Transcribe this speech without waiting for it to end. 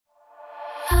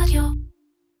רדיו.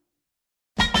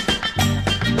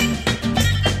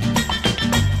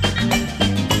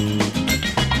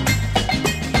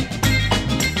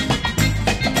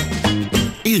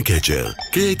 איר-קצ'ר,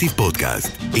 קריאיטיב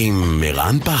פודקאסט, עם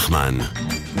מרן פחמן.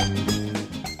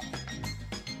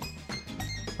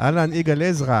 אהלן, יגאל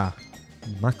עזרא.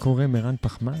 מה קורה, מרן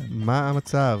פחמן? מה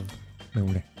המצב?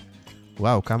 מעולה.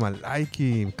 וואו, כמה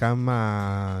לייקים,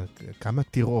 כמה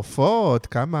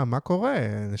טירופות, מה קורה?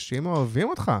 אנשים אוהבים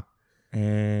אותך.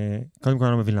 קודם כל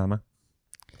אני לא מבין למה.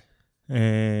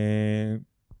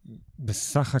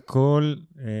 בסך הכל,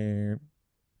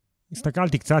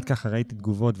 הסתכלתי קצת ככה, ראיתי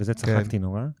תגובות וזה, צחקתי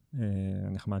נורא.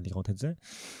 נחמד לראות את זה.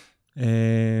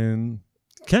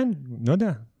 כן, לא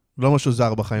יודע. לא משהו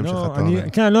זר בחיים שלך, אתה אומר.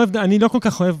 כן, אני לא כל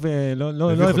כך אוהב, לא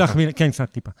אוהב להחמיא, כן,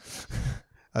 קצת טיפה.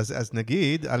 אז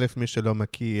נגיד, א', מי שלא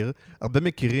מכיר, הרבה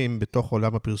מכירים בתוך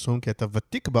עולם הפרסום, כי אתה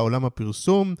ותיק בעולם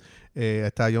הפרסום,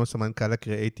 אתה היום סמנכ"ל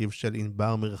הקריאיטיב של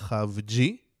ענבר מרחב G,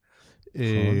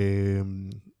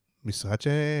 משרד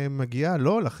שמגיע,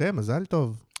 לא, לכם, מזל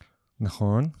טוב.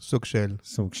 נכון. סוג של.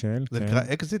 כן. זה נקרא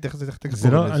אקזיט? איך תקרא לזה?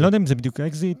 אני לא יודע אם זה בדיוק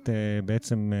אקזיט,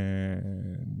 בעצם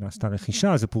נעשתה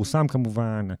רכישה, זה פורסם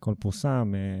כמובן, הכל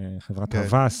פורסם, חברת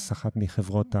הווס, אחת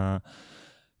מחברות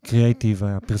הקריאיטיב,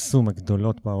 הפרסום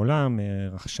הגדולות בעולם,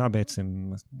 רכשה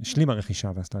בעצם, השלימה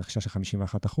רכישה, ועשתה רכישה של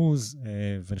 51%,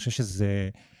 ואני חושב שזה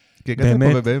כי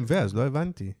הגעתם פה ב-BMW, אז לא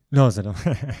הבנתי. לא, זה לא.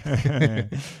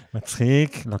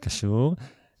 מצחיק, לא קשור.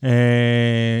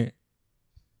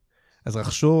 אז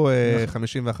רכשו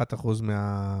 51%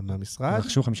 מהמשרד?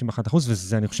 רכשו 51%,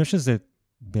 ואני חושב שזה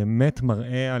באמת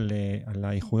מראה על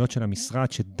האיכויות של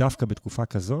המשרד, שדווקא בתקופה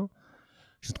כזו,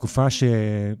 שזו תקופה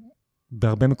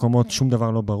שבהרבה מקומות שום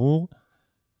דבר לא ברור,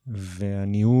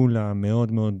 והניהול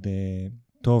המאוד מאוד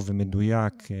טוב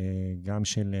ומדויק, גם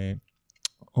של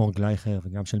אור גלייכר,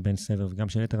 וגם של בן סבר, וגם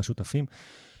של יתר השותפים,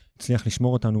 הצליח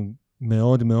לשמור אותנו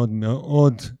מאוד מאוד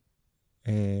מאוד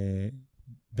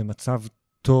במצב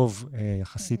טוב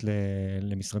יחסית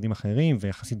למשרדים אחרים,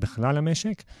 ויחסית בכלל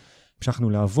למשק. המשכנו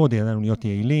לעבוד, ידענו להיות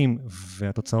יעילים,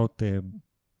 והתוצאות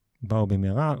באו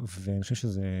במהרה, ואני חושב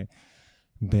שזה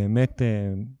באמת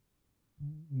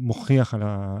מוכיח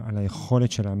על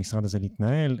היכולת של המשרד הזה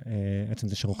להתנהל, עצם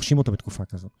זה שרוכשים אותו בתקופה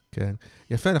כזו. כן.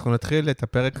 יפה, אנחנו נתחיל את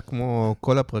הפרק כמו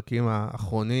כל הפרקים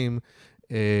האחרונים,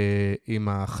 עם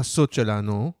החסות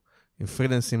שלנו, עם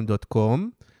freelancing.com,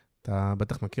 אתה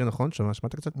בטח מכיר, נכון?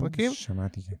 שמעת קצת פרקים?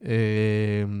 שמעתי, כן.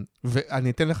 ואני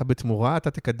אתן לך בתמורה,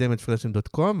 אתה תקדם את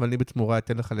freelancing.com, ואני בתמורה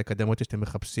אתן לך לקדם אותי שאתם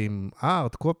מחפשים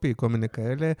ארט, קופי, כל מיני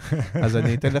כאלה, אז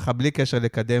אני אתן לך בלי קשר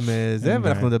לקדם זה,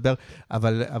 ואנחנו נדבר,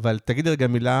 אבל תגיד רגע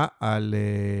מילה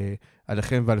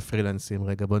עליכם ועל פרילנסים.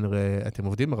 רגע, בואו נראה, אתם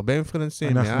עובדים הרבה עם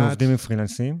פרילנסים? אנחנו עובדים עם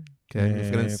פרילנסים. כן,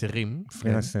 עם פרילנסרים.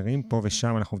 פרילנסרים, פה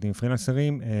ושם אנחנו עובדים עם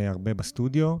פרילנסרים, הרבה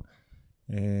בסטודיו,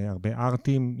 הרבה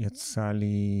ארטים. יצא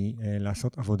לי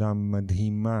לעשות עבודה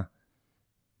מדהימה,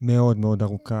 מאוד מאוד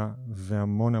ארוכה,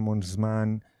 והמון המון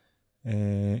זמן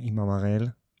עם אמרל,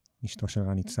 אשתו של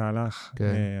רני צלח,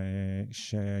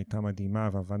 שהייתה מדהימה,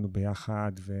 ועבדנו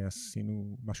ביחד,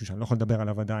 ועשינו משהו שאני לא יכול לדבר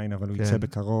עליו עדיין, אבל הוא יצא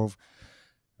בקרוב,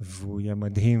 והוא יהיה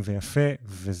מדהים ויפה,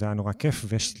 וזה היה נורא כיף,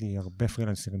 ויש לי הרבה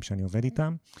פרילנסרים שאני עובד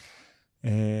איתם.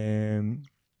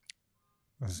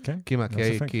 אז כן,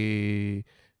 כי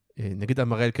נגיד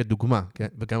אמרל כדוגמה,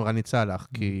 וגם רני צלח,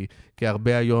 כי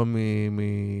הרבה היום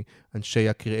מאנשי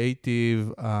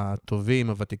הקריאיטיב, הטובים,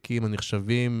 הוותיקים,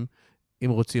 הנחשבים, אם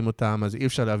רוצים אותם, אז אי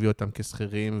אפשר להביא אותם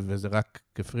כסחירים, וזה רק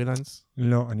כפרילנס?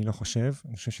 לא, אני לא חושב.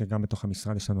 אני חושב שגם בתוך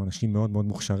המשרד יש לנו אנשים מאוד מאוד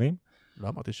מוכשרים. לא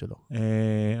אמרתי שלא.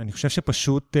 אני חושב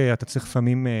שפשוט אתה צריך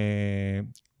לפעמים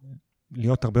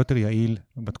להיות הרבה יותר יעיל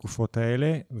בתקופות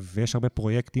האלה, ויש הרבה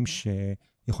פרויקטים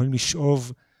שיכולים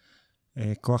לשאוב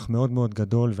כוח מאוד מאוד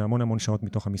גדול והמון המון שעות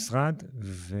מתוך המשרד,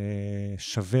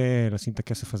 ושווה לשים את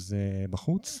הכסף הזה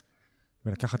בחוץ,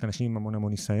 ולקחת אנשים עם המון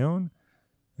המון ניסיון,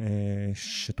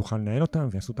 שתוכל לנהל אותם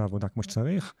ויעשו את העבודה כמו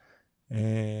שצריך,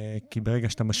 כי ברגע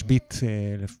שאתה משבית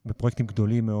בפרויקטים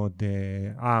גדולים מאוד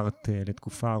ארט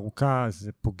לתקופה ארוכה,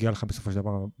 זה פוגע לך בסופו של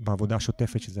דבר בעבודה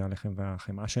השוטפת, שזה הלחם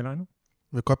והחמאה שלנו.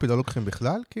 וקופי לא לוקחים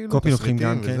בכלל? קופי לוקחים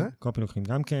גם כן. קופי לוקחים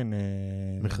גם כן.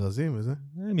 מכרזים וזה?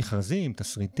 מכרזים,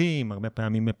 תסריטים, הרבה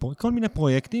פעמים, כל מיני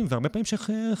פרויקטים, והרבה פעמים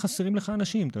שחסרים לך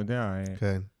אנשים, אתה יודע.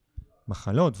 כן.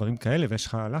 מחלות, דברים כאלה, ויש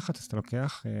לך לחץ, אז אתה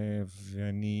לוקח,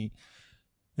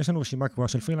 יש לנו רשימה קבועה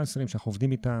של פרילנסרים שאנחנו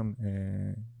עובדים איתם,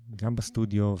 גם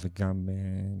בסטודיו וגם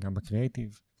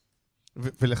בקריאיטיב.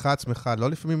 ולך עצמך, לא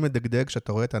לפעמים מדגדג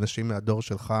שאתה רואה את האנשים מהדור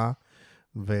שלך,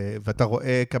 ואתה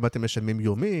רואה כמה אתם משלמים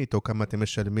יומית, או כמה אתם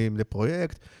משלמים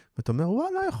לפרויקט, ואתה אומר,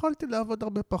 וואלה, יכולתי לעבוד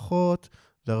הרבה פחות,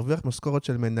 להרוויח משכורת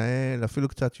של מנהל, אפילו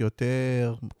קצת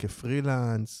יותר,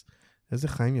 כפרילנס, איזה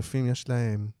חיים יפים יש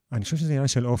להם. אני חושב שזה עניין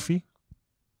של אופי.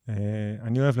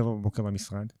 אני אוהב לבוא בבוקר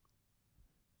במשרד.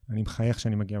 אני מחייך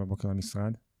שאני מגיע בבוקר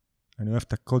במשרד. אני אוהב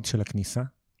את הקוד של הכניסה.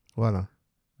 וואלה.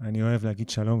 אני אוהב להגיד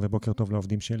שלום ובוקר טוב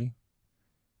לעובדים שלי.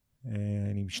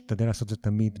 אני משתדל לעשות זה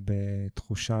תמיד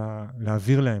בתחושה,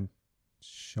 להעביר להם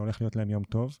שהולך להיות להם יום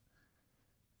טוב.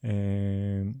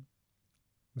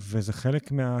 וזה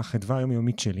חלק מהחדווה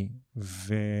היומיומית שלי.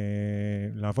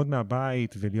 ולעבוד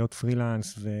מהבית ולהיות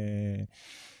פרילנס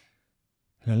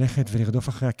וללכת ולרדוף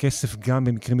אחרי הכסף גם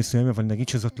במקרים מסוימים, אבל נגיד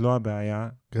שזאת לא הבעיה.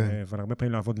 כן. אבל הרבה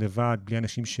פעמים לעבוד לבד, בלי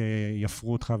אנשים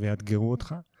שיפרו אותך ויאתגרו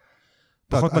אותך.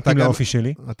 פחות מתאים לאופי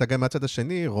שלי. אתה גם מהצד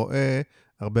השני רואה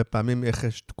הרבה פעמים איך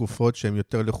יש תקופות שהן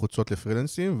יותר לחוצות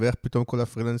לפרילנסים, ואיך פתאום כל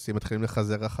הפרילנסים מתחילים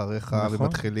לחזר אחריך, נכון,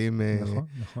 ומתחילים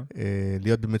נכון.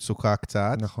 להיות במצוקה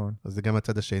קצת. נכון. אז זה גם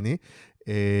הצד השני.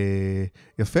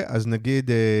 יפה, אז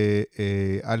נגיד,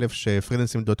 א',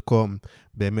 שפרילנסים.com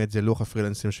באמת זה לוח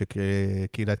הפרילנסים של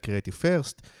קהילת Creative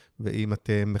First, ואם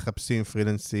אתם מחפשים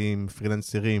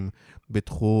פרילנסרים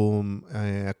בתחום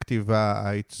הכתיבה,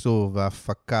 העיצוב,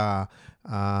 ההפקה,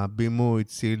 הבימוי,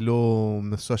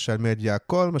 צילום, סושיאל מדיה,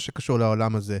 כל מה שקשור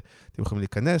לעולם הזה, אתם יכולים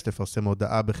להיכנס, לפרסם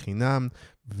הודעה בחינם,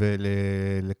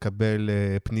 ולקבל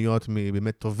פניות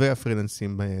מבאמת טובי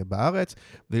הפרילנסים בארץ,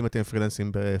 ואם אתם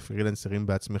פרילנסרים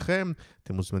בעצמכם,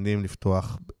 אתם מוזמנים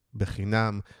לפתוח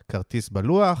בחינם כרטיס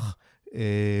בלוח,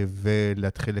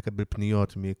 ולהתחיל לקבל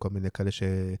פניות מכל מיני כאלה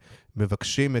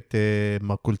שמבקשים את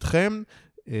מרכולתכם,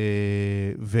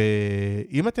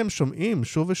 ואם אתם שומעים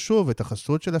שוב ושוב את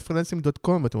החסות של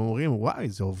הפרילנסים.com, ואתם אומרים, וואי,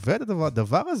 זה עובד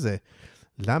הדבר הזה,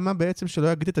 למה בעצם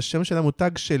שלא יגיד את השם של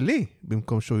המותג שלי,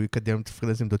 במקום שהוא יקדם את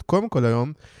הפרילנסים.com כל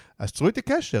היום, אז צרו איתי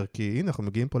קשר, כי הנה, אנחנו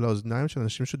מגיעים פה לאוזניים של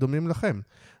אנשים שדומים לכם.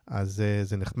 אז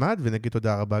זה נחמד, ונגיד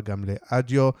תודה רבה גם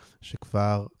לאדיו,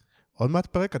 שכבר עוד מעט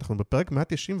פרק, אנחנו בפרק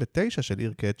 199 של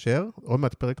אירקצ'ר, עוד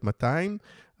מעט פרק 200,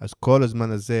 אז כל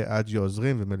הזמן הזה אדיו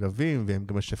עוזרים ומלווים, והם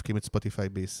גם משווקים את ספוטיפיי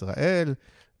בישראל,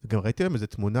 וגם ראיתי להם איזו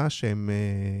תמונה שהם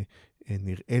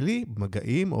נראה לי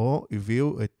במגעים, או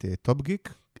הביאו את טופ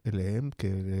גיק אליהם,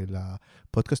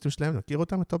 לפודקאסטים שלהם, נכיר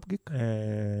אותם, את טופ גיק?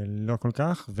 לא כל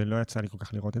כך, ולא יצא לי כל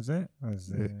כך לראות את זה,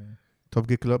 אז טופ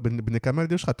גיק, לא, בני כמה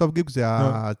ילדים שלך, טופ גיק זה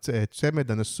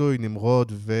הצמד, הנשוי,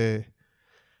 נמרוד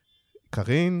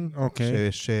קרין,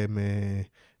 שהם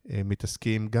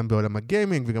מתעסקים גם בעולם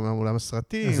הגיימינג וגם בעולם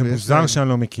הסרטים. זה מוזר שאני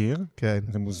לא מכיר. כן.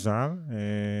 זה מוזר.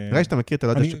 נראה שאתה מכיר, אתה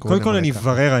לא יודע שקוראים קודם כל אני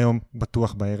אברר היום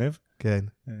בטוח בערב. כן.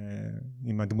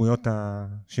 עם הדמויות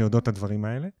שיודעות את הדברים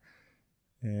האלה.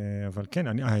 אבל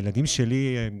כן, הילדים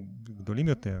שלי גדולים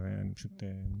יותר. אני פשוט...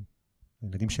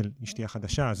 הילדים של אשתי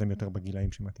החדשה, אז הם יותר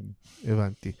בגילאים שמתאימים.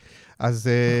 הבנתי. אז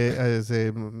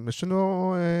יש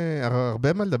לנו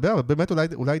הרבה מה לדבר, אבל באמת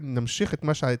אולי נמשיך את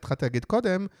מה שהתחלתי להגיד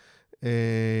קודם.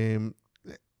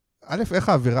 א', איך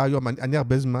האווירה היום? אני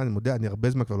הרבה זמן, אני מודה, אני הרבה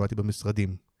זמן כבר לא הייתי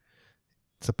במשרדים.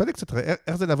 תספר לי קצת,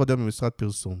 איך זה לעבוד היום במשרד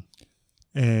פרסום?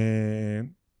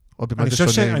 או במה זה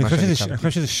שונה ממה שאני הכרתי? אני חושב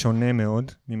שזה שונה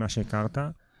מאוד ממה שהכרת.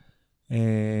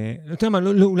 יותר מה,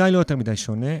 אולי לא יותר מדי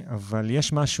שונה, אבל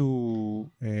יש משהו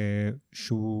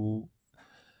שהוא...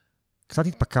 קצת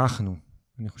התפכחנו,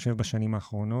 אני חושב בשנים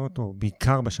האחרונות, או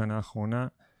בעיקר בשנה האחרונה.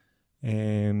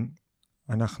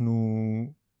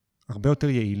 אנחנו הרבה יותר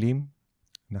יעילים,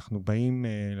 אנחנו באים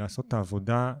לעשות את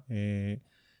העבודה,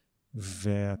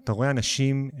 ואתה רואה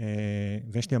אנשים,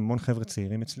 ויש לי המון חבר'ה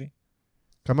צעירים אצלי.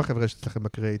 כמה חבר'ה יש אצלכם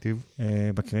בקריאיטיב?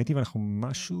 בקריאיטיב אנחנו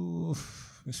משהו...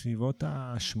 בסביבות 8-9,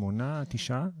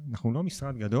 אנחנו לא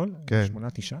משרד גדול,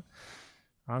 8-9,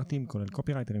 ארטים, כולל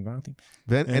קופירייטרים וארטים.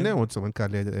 ואין להם עוד סמנכ"ל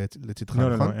לצדך,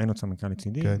 נכון? נכון? לא, אין עוד סמנכ"ל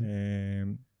לצדי.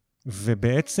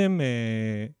 ובעצם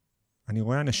אני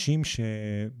רואה אנשים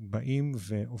שבאים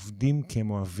ועובדים כי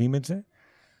הם אוהבים את זה,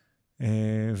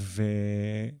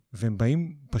 והם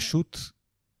באים פשוט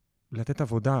לתת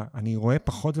עבודה. אני רואה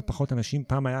פחות ופחות אנשים,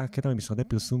 פעם היה קטע במשרדי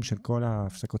פרסום של כל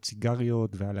ההפסקות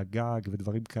סיגריות ועל הגג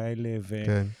ודברים כאלה,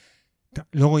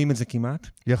 ולא רואים את זה כמעט.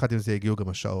 יחד עם זה הגיעו גם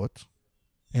השעות.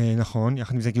 נכון,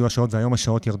 יחד עם זה הגיעו השעות, והיום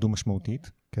השעות ירדו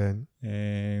משמעותית. כן.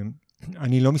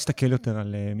 אני לא מסתכל יותר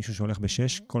על מישהו שהולך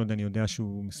ב6, כל עוד אני יודע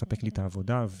שהוא מספק לי את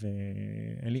העבודה,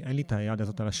 ואין לי את היד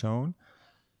הזאת על השעון.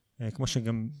 כמו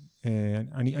שגם,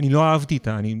 אני לא אהבתי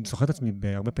איתה, אני זוכר את עצמי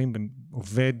בהרבה פעמים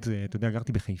עובד, אתה יודע,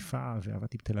 גרתי בחיפה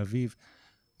ועבדתי בתל אביב,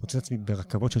 מוצא את עצמי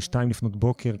ברכבות של 2 לפנות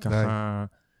בוקר, ככה,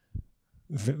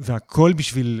 והכל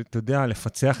בשביל, אתה יודע,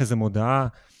 לפצח איזו מודעה,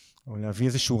 או להביא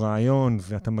איזשהו רעיון,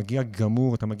 ואתה מגיע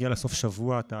גמור, אתה מגיע לסוף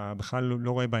שבוע, אתה בכלל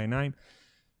לא רואה בעיניים,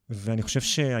 ואני חושב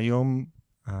שהיום,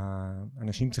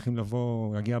 אנשים צריכים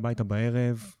לבוא, להגיע הביתה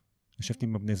בערב, לשבת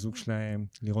עם הבני זוג שלהם,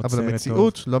 לראות סרט טוב. אבל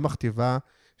המציאות לא מכתיבה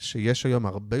שיש היום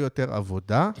הרבה יותר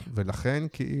עבודה, ולכן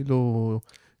כאילו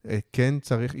כן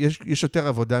צריך, יש יותר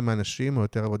עבודה מאנשים, או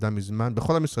יותר עבודה מזמן,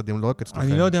 בכל המשרדים, לא רק אצלכם.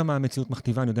 אני לא יודע מה המציאות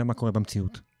מכתיבה, אני יודע מה קורה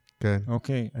במציאות. כן.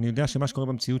 אוקיי, אני יודע שמה שקורה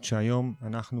במציאות שהיום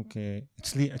אנחנו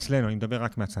אצלנו, אני מדבר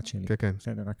רק מהצד שלי. כן, כן.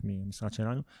 בסדר, רק מהמשרד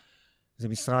שלנו. זה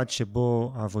משרד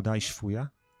שבו העבודה היא שפויה,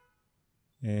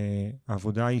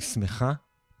 העבודה היא שמחה,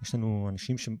 יש לנו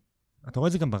אנשים אתה רואה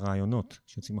את זה גם ברעיונות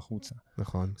שיוצאים החוצה.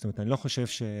 נכון. זאת אומרת, אני לא חושב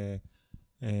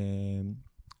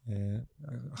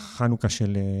חנוכה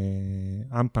של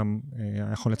אמפם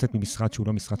יכול לצאת ממשרד שהוא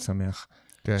לא משרד שמח.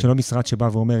 כן. שלא משרד שבא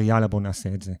ואומר, יאללה, בוא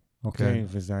נעשה את זה. אוקיי? כן.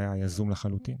 וזה היה יזום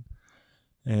לחלוטין.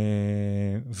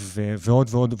 ועוד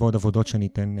ועוד ועוד עבודות שאני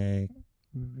אתן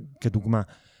כדוגמה.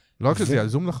 לא רק שזה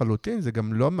יזום לחלוטין, זה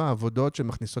גם לא מהעבודות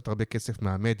שמכניסות הרבה כסף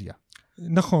מהמדיה.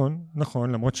 נכון,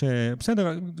 נכון, למרות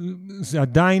בסדר, זה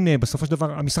עדיין, בסופו של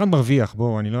דבר, המשרד מרוויח,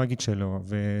 בואו, אני לא אגיד שלא,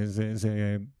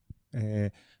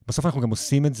 בסוף אנחנו גם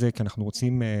עושים את זה, כי אנחנו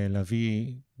רוצים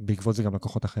להביא בעקבות זה גם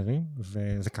לקוחות אחרים,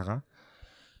 וזה קרה.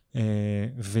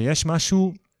 ויש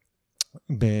משהו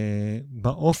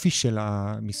באופי של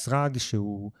המשרד,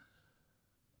 שהוא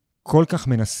כל כך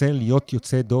מנסה להיות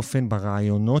יוצא דופן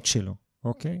ברעיונות שלו,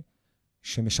 אוקיי?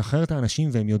 שמשחרר את האנשים,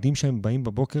 והם יודעים שהם באים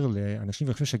בבוקר לאנשים,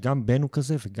 ואני חושב שגם בן הוא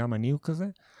כזה, וגם אני הוא כזה,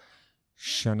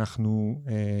 שאנחנו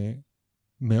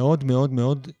מאוד מאוד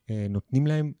מאוד נותנים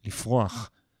להם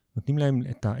לפרוח, נותנים להם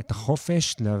את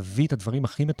החופש להביא את הדברים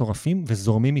הכי מטורפים,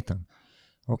 וזורמים איתם.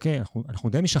 אוקיי? אנחנו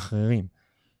די משחררים.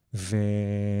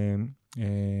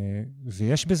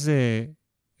 ויש בזה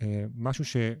משהו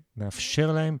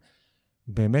שמאפשר להם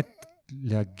באמת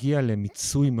להגיע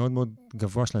למיצוי מאוד מאוד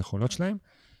גבוה של היכולות שלהם,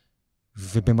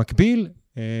 ובמקביל,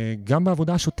 גם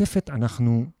בעבודה השוטפת,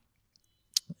 אנחנו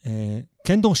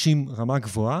כן דורשים רמה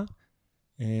גבוהה,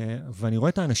 ואני רואה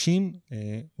את האנשים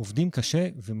עובדים קשה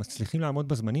ומצליחים לעמוד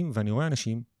בזמנים, ואני רואה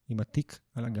אנשים עם התיק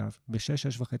על הגב,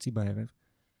 ב-6:30 בערב,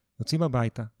 יוצאים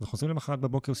הביתה, וחוזרים למחרת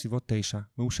בבוקר סביבות 9,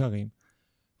 מאושרים,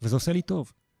 וזה עושה לי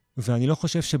טוב. ואני לא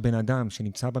חושב שבן אדם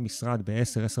שנמצא במשרד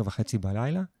ב-10:30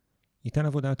 בלילה, ייתן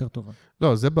עבודה יותר טובה.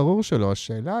 לא, זה ברור שלא.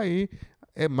 השאלה היא,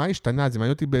 מה השתנה? זה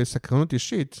מעניין אותי בסקרנות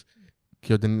אישית,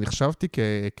 כי עוד אני נחשבתי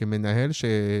כמנהל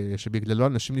שבגללו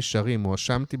אנשים נשארים, או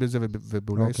אשמתי בזה,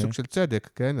 ובאולי סוג של צדק,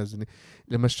 כן? אז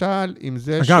למשל, עם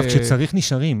זה אגב, כשצריך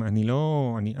נשארים,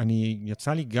 אני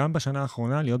יצא לי גם בשנה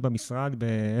האחרונה להיות במשרד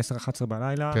ב-10-11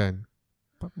 בלילה, כן.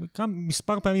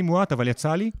 מספר פעמים מועט, אבל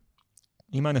יצא לי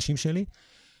עם האנשים שלי.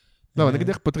 לא, אני אגיד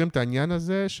איך פותרים את העניין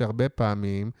הזה, שהרבה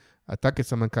פעמים, אתה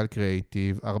כסמנכ"ל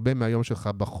קריאיטיב, הרבה מהיום שלך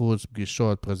בחוץ,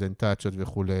 פגישות, פרזנטציות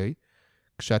וכו',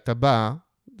 כשאתה בא,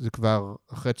 זה כבר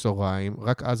אחרי צהריים,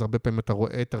 רק אז הרבה פעמים אתה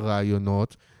רואה את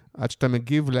הרעיונות, עד שאתה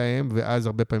מגיב להם, ואז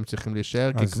הרבה פעמים צריכים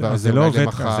להישאר, כי כבר זה אולי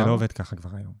למחר. אז זה לא עובד ככה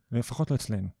כבר היום, לפחות לא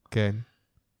אצלנו. כן.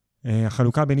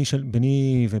 החלוקה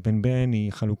ביני ובין בן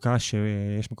היא חלוקה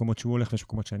שיש מקומות שהוא הולך ויש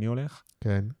מקומות שאני הולך.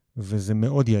 כן. וזה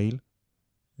מאוד יעיל.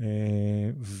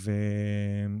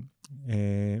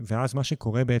 ואז מה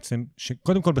שקורה בעצם,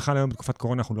 שקודם כל בכלל היום בתקופת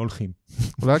קורונה אנחנו לא הולכים.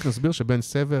 אולי רק נסביר שבן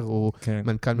סבר הוא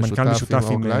מנכ"ל משותף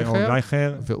עם אוג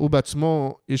לייכר, והוא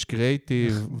בעצמו איש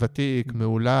קריאיטיב, ותיק,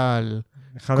 מעולל,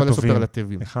 כל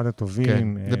הסופרלטיבים. אחד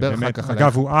הטובים. דבר אחר כך עליו.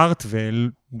 אגב, הוא ארט,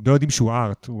 ולא יודעים שהוא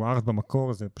ארט. הוא ארט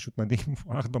במקור, זה פשוט מדהים.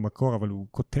 הוא ארט במקור, אבל הוא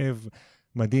כותב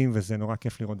מדהים, וזה נורא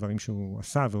כיף לראות דברים שהוא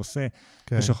עשה ועושה.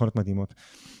 יש יכולות מדהימות.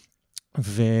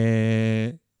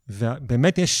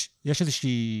 ובאמת יש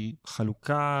איזושהי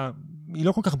חלוקה, היא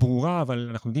לא כל כך ברורה, אבל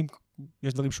אנחנו יודעים,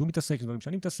 יש דברים שהוא מתעסק, יש דברים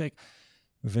שאני מתעסק,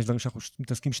 ויש דברים שאנחנו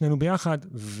מתעסקים שנינו ביחד,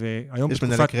 והיום יש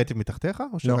מנהלי קריאיטיב מתחתיך,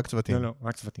 או שרק צוותים? לא,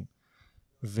 רק צוותים.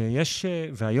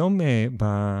 והיום,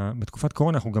 בתקופת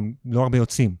קורונה, אנחנו גם לא הרבה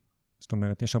יוצאים. זאת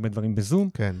אומרת, יש הרבה דברים בזום.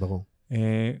 כן, ברור.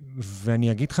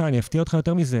 ואני אגיד לך, אני אפתיע אותך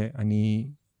יותר מזה, אני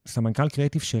סמנכ"ל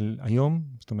קריאיטיב של היום,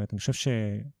 זאת אומרת, אני חושב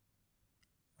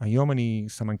שהיום אני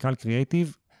סמנכ"ל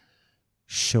קריאיטיב,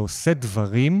 שעושה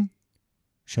דברים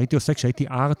שהייתי עושה כשהייתי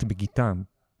ארט בגיטם.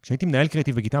 כשהייתי מנהל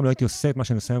קריאיטיב בגיטם, לא הייתי עושה את מה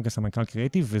שאני עושה היום כסמנכ"ל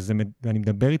קריאיטיב, ואני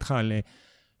מדבר איתך על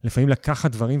לפעמים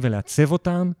לקחת דברים ולעצב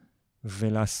אותם,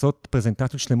 ולעשות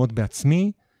פרזנטציות שלמות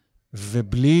בעצמי,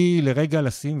 ובלי לרגע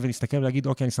לשים ולהסתכל ולהגיד,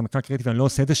 אוקיי, אני סמנכ"ל קריאיטיב, ואני לא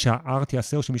עושה את זה שהארט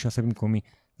יעשה או שמישהו יעשה במקומי.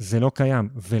 זה לא קיים.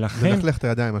 ולכן... ולחלך את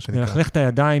הידיים, מה שנקרא. ולחלך את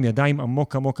הידיים, ידיים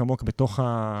עמוק עמוק עמוק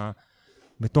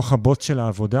בתוך הבוט של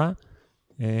העבודה.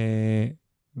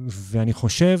 ואני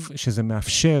חושב שזה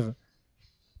מאפשר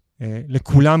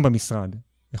לכולם במשרד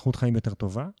איכות חיים יותר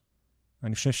טובה.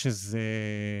 אני חושב שזה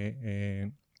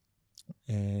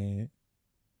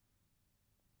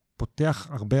פותח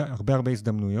הרבה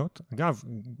הזדמנויות. אגב,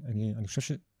 אני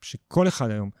חושב שכל אחד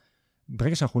היום,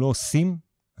 ברגע שאנחנו לא עושים,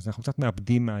 אז אנחנו קצת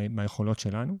מאבדים מהיכולות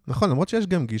שלנו. נכון, למרות שיש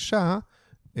גם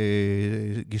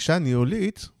גישה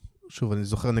ניהולית, שוב, אני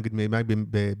זוכר נגיד מימי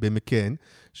במקן,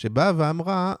 שבאה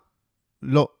ואמרה,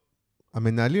 לא,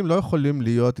 המנהלים לא יכולים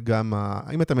להיות גם,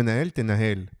 אם אתה מנהל,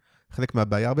 תנהל. חלק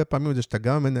מהבעיה הרבה פעמים זה שאתה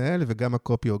גם המנהל וגם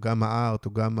הקופי, או גם הארט,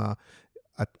 או גם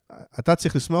אתה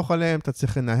צריך לסמוך עליהם, אתה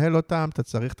צריך לנהל אותם,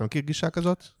 אתה מכיר גישה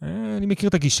כזאת? אני מכיר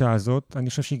את הגישה הזאת, אני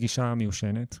חושב שהיא גישה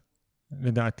מיושנת,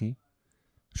 לדעתי.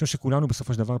 אני חושב שכולנו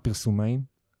בסופו של דבר פרסומאים,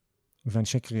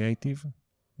 ואנשי קריאייטיב,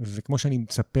 וכמו שאני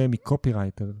מצפה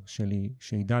מקופירייטר שלי,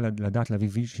 שידע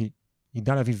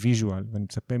להביא ויז'ואל, ואני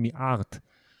מצפה מארט,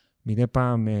 מדי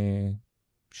פעם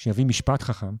שיביא משפט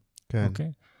חכם, כן.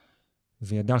 אוקיי?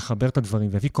 וידע לחבר את הדברים,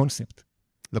 ויביא קונספט.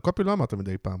 לקופי לא אמרת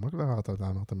מדי פעם, רק לארט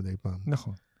אמרת מדי פעם.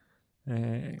 נכון.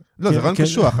 לא, זה רעיון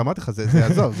קשוח, אמרתי לך, זה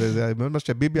יעזוב, זה מה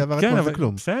שביבי עבר את כל זה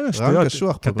כלום. בסדר, שטויות,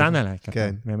 קשוח פה. קטן עליי,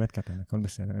 קטן, באמת קטן, הכל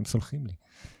בסדר, הם סולחים לי.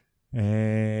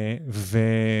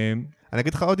 אני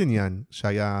אגיד לך עוד עניין,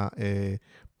 שהיה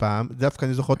פעם, דווקא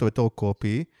אני זוכר אותו בתור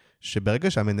קופי,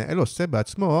 שברגע שהמנהל עושה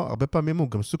בעצמו, הרבה פעמים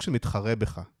הוא גם סוג של מתחרה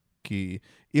בך. כי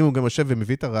אם הוא גם יושב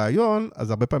ומביא את הרעיון, אז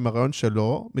הרבה פעמים הרעיון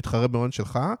שלו מתחרה ברעיון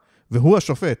שלך, והוא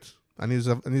השופט.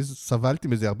 אני סבלתי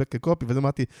מזה הרבה כקופי, ואז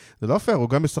אמרתי, זה לא פייר, הוא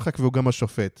גם משחק והוא גם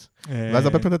השופט. ואז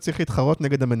הרבה פעמים אתה צריך להתחרות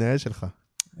נגד המנהל שלך.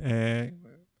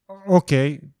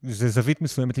 אוקיי, זה זווית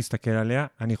מסוימת להסתכל עליה.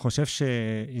 אני חושב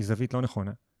שהיא זווית לא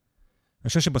נכונה. אני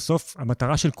חושב שבסוף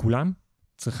המטרה של כולם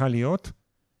צריכה להיות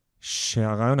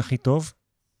שהרעיון הכי טוב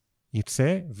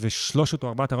יצא, ושלושת או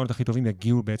ארבעת הרעיונות הכי טובים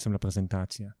יגיעו בעצם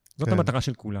לפרזנטציה. זאת המטרה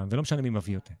של כולם, ולא משנה מי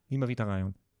מביא אותה, מי מביא את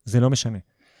הרעיון. זה לא משנה.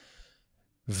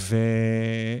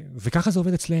 וככה זה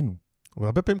עובד אצלנו.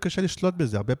 והרבה פעמים קשה לשלוט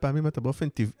בזה, הרבה פעמים אתה באופן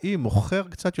טבעי מוכר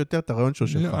קצת יותר את הרעיון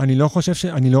שלך. אני לא חושב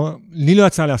לי לא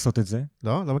יצא לעשות את זה.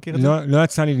 לא? לא מכיר את זה? לא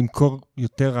יצא לי למכור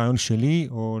יותר רעיון שלי,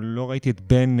 או לא ראיתי את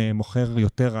בן מוכר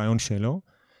יותר רעיון שלו.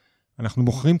 אנחנו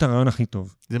מוכרים את הרעיון הכי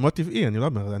טוב. זה מאוד טבעי, אני לא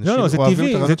אומר, אנשים לא, זה אוהבים טבעי,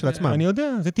 את הרעיונות של עצמם. אני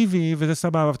יודע, זה טבעי וזה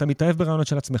סבבה, ואתה מתאהב ברעיונות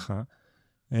של עצמך,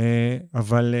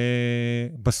 אבל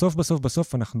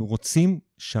בסוף אנחנו רוצים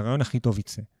שהרעיון הכי טוב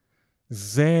יצא.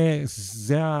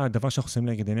 זה הדבר שאנחנו עושים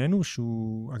נגד עינינו,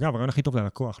 שהוא, אגב, הרעיון הכי טוב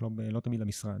ללקוח, לא תמיד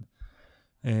למשרד.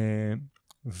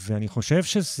 ואני חושב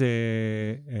שזה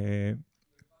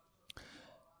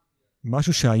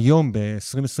משהו שהיום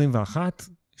ב-2021,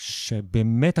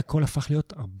 שבאמת הכל הפך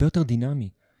להיות הרבה יותר דינמי,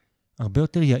 הרבה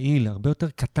יותר יעיל, הרבה יותר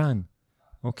קטן,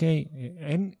 אוקיי?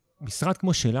 משרד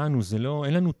כמו שלנו,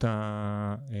 אין לנו את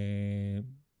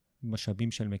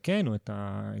המשאבים של מקן, או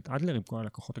את אדלר עם כל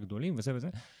הלקוחות הגדולים, וזה וזה.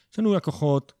 יש לנו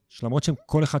לקוחות, שלמרות שהם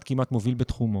כל אחד כמעט מוביל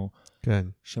בתחומו, כן.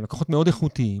 שהם לקוחות מאוד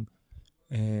איכותיים,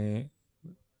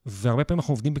 והרבה פעמים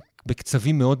אנחנו עובדים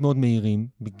בקצבים מאוד מאוד מהירים,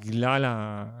 בגלל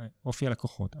האופי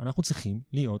הלקוחות. אנחנו צריכים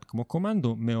להיות כמו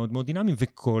קומנדו, מאוד מאוד דינמיים,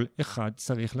 וכל אחד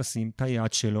צריך לשים את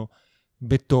היד שלו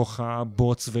בתוך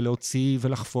הבוץ, ולהוציא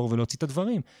ולחפור ולהוציא את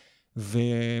הדברים.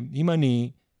 ואם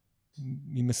אני,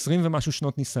 עם 20 ומשהו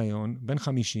שנות ניסיון, בין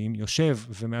 50, יושב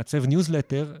ומעצב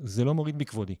ניוזלטר, זה לא מוריד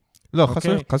בכבודי. לא,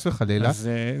 חס וחלילה. אז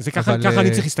זה ככה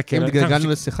אני צריך להסתכל. אם גלגלנו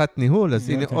לשיחת ניהול, אז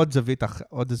הנה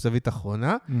עוד זווית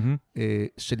אחרונה,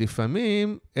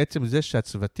 שלפעמים עצם זה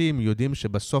שהצוותים יודעים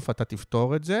שבסוף אתה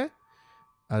תפתור את זה,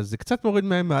 אז זה קצת מוריד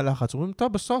מהם מהלחץ. אומרים,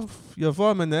 טוב, בסוף יבוא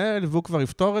המנהל והוא כבר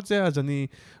יפתור את זה, אז אני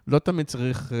לא תמיד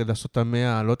צריך לעשות את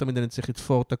 100, לא תמיד אני צריך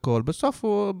לתפור את הכל. בסוף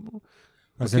הוא...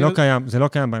 אז זה לא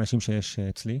קיים באנשים שיש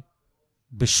אצלי.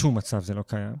 בשום מצב זה לא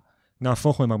קיים.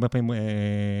 נהפוך הוא, הם הרבה פעמים...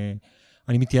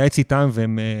 אני מתייעץ איתם,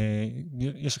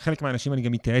 יש חלק מהאנשים, אני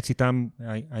גם מתייעץ איתם,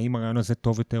 האם הרעיון הזה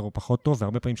טוב יותר או פחות טוב,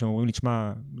 והרבה פעמים שהם אומרים לי,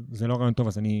 תשמע, זה לא רעיון טוב,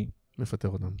 אז אני... מפטר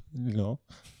אותם. לא.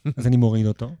 אז אני מוריד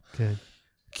אותו. כן.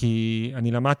 כי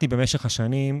אני למדתי במשך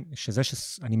השנים, שזה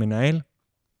שאני מנהל,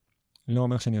 לא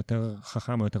אומר שאני יותר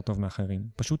חכם או יותר טוב מאחרים.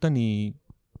 פשוט אני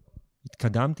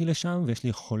התקדמתי לשם, ויש לי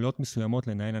יכולות מסוימות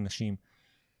לנהל אנשים.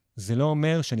 זה לא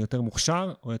אומר שאני יותר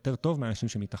מוכשר או יותר טוב מהאנשים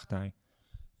שמתחתיי.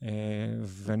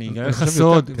 ואני אגלה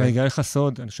לך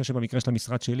סוד, אני חושב שבמקרה של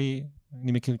המשרד שלי,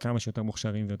 אני מכיר כמה שיותר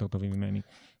מוכשרים ויותר טובים ממני,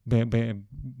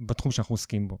 בתחום שאנחנו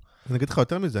עוסקים בו. אני אגיד לך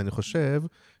יותר מזה, אני חושב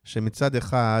שמצד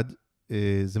אחד,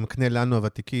 זה מקנה לנו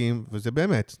הוותיקים, וזה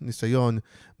באמת ניסיון,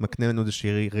 מקנה לנו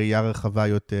איזושהי ראייה רחבה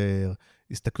יותר,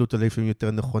 הסתכלות על לפעמים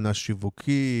יותר נכונה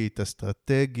שיווקית,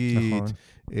 אסטרטגית, נכון.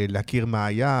 להכיר מה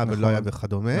היה נכון. ולא היה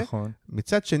וכדומה. נכון.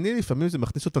 מצד שני, לפעמים זה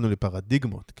מכניס אותנו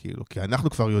לפרדיגמות, כאילו, כי אנחנו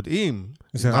כבר יודעים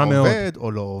מה עובד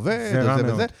או לא עובד, או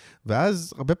זה וזה,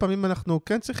 ואז הרבה פעמים אנחנו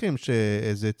כן צריכים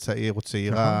שאיזה צעיר או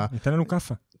צעירה... נכון, ייתן לנו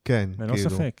כפה. כן, כאילו. ללא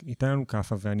ספק, ייתן לנו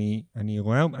כפה, ואני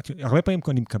רואה, הרבה פעמים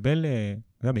אני מקבל,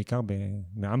 בעיקר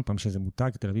באמפם, שזה מותג,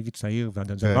 תל אביבי צעיר,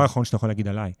 והדבר האחרון שאתה יכול להגיד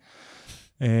עליי.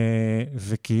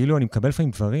 וכאילו אני מקבל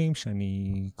לפעמים דברים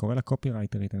שאני קורא לה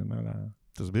קופירייטרית, אני אומר לה...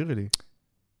 תסבירי לי.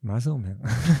 מה זה אומר?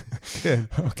 כן.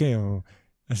 אוקיי,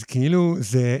 אז כאילו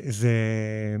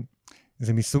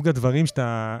זה מסוג הדברים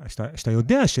שאתה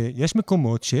יודע שיש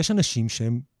מקומות, שיש אנשים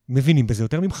שהם מבינים בזה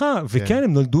יותר ממך, וכן,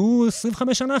 הם נולדו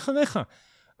 25 שנה אחריך.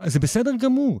 אז זה בסדר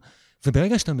גמור.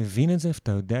 וברגע שאתה מבין את זה,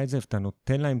 ואתה יודע את זה, ואתה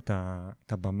נותן להם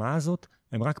את הבמה הזאת,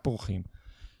 הם רק פורחים.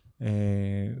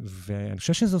 ואני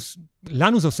חושב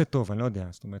לנו זה עושה טוב, אני לא יודע.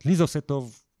 זאת אומרת, לי זה עושה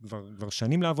טוב כבר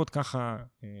שנים לעבוד ככה,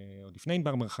 עוד לפני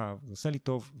ענבר מרחב, זה עושה לי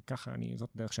טוב, וככה זאת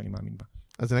דרך שאני מאמין בה.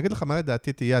 אז אני אגיד לך מה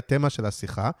לדעתי תהיה התמה של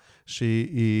השיחה,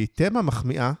 שהיא תמה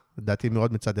מחמיאה, לדעתי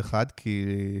מאוד מצד אחד, כי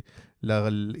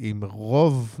עם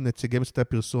רוב נציגי משרדי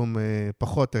הפרסום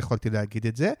פחות יכולתי להגיד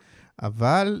את זה,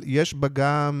 אבל יש בה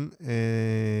גם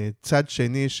צד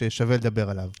שני ששווה לדבר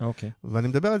עליו. אוקיי. ואני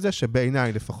מדבר על זה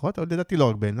שבעיניי לפחות, אבל לדעתי לא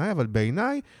רק בעיניי, אבל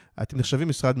בעיניי אתם נחשבים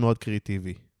משרד מאוד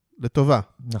קריאטיבי. לטובה.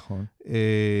 נכון.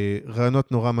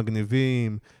 רעיונות נורא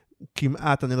מגניבים,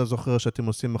 כמעט אני לא זוכר שאתם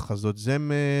עושים מחזות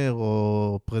זמר,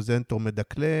 או פרזנטור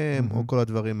מדקלם, או כל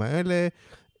הדברים האלה.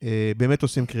 באמת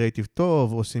עושים קריאטיב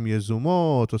טוב, עושים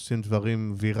יזומות, עושים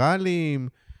דברים ויראליים.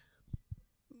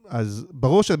 אז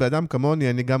ברור שבאדם כמוני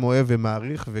אני גם אוהב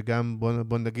ומעריך, וגם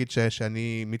בוא נגיד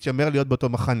שאני מתיימר להיות באותו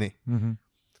מחנה.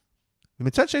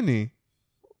 ומצד שני,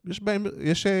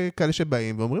 יש כאלה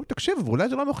שבאים ואומרים, תקשיב, אולי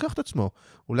זה לא מוכיח את עצמו.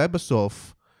 אולי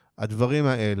בסוף הדברים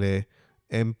האלה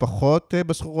הם פחות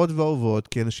בסחורות ואהובות,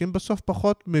 כי אנשים בסוף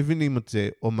פחות מבינים את זה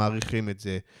או מעריכים את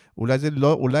זה.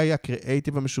 אולי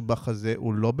הקריאייטיב המשובח הזה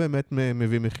הוא לא באמת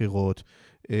מביא מחירות.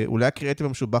 אולי הקריאייטיב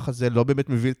המשובח הזה לא באמת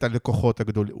מביא את הלקוחות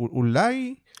הגדולים.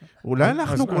 אולי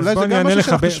זה גם משהו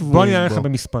שאנחנו שבועים בו. בוא נראה לך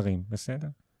במספרים, בסדר?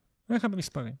 נראה לך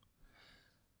במספרים.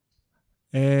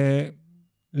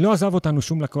 לא עזב אותנו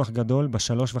שום לקוח גדול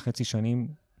ב3.5 שנים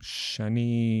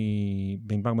שאני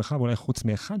בענבר מרחב, אולי חוץ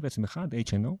מאחד, בעצם אחד,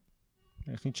 H&O,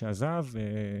 היחיד שעזב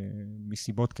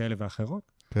מסיבות כאלה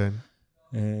ואחרות. כן.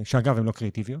 שאגב, הן לא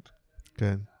קריאטיביות.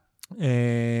 כן.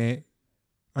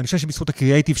 אני חושב שבזכות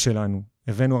הקריאטיב שלנו,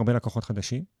 הבאנו הרבה לקוחות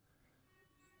חדשים.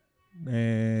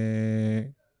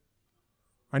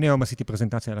 אני היום עשיתי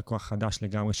פרזנטציה ללקוח חדש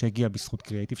לגמרי, שהגיע בזכות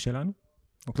קריאטיב שלנו.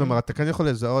 כלומר, אתה כאן יכול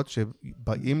לזהות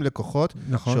שבאים לקוחות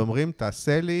שאומרים,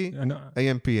 תעשה לי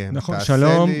AMPM. נכון,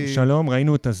 שלום,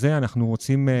 ראינו את הזה, אנחנו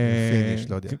רוצים... פיניש,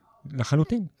 לא יודע.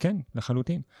 לחלוטין, כן,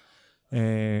 לחלוטין.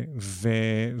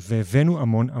 והבאנו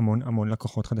המון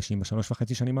לקוחות חדשים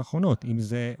ב3.5 שנים האחרונות, אם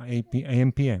זה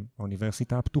AMPM,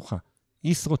 האוניברסיטה הפתוחה,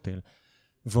 ישרוטל,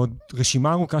 ועוד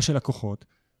רשימה ארוכה של לקוחות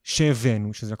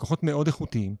שהבאנו, שזה לקוחות מאוד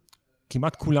איכותיים,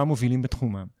 כמעט כולם מובילים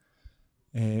בתחומם,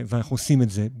 ואנחנו עושים את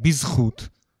זה בזכות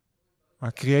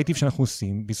הקריאייטיב שאנחנו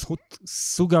עושים, בזכות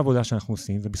סוג העבודה שאנחנו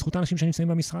עושים, ובזכות האנשים שנמצאים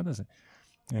במשרד הזה.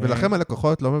 ולכם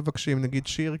הלקוחות לא מבקשים, נגיד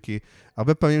שיר, כי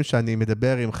הרבה פעמים שאני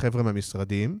מדבר עם חבר'ה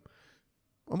מהמשרדים,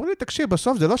 אומרים לי, תקשיב,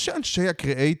 בסוף זה לא שאנשי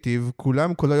הקריאייטיב,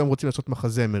 כולם כל היום רוצים לעשות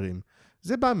מחזמרים.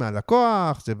 זה בא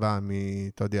מהלקוח, זה בא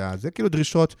אתה יודע, זה כאילו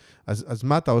דרישות. אז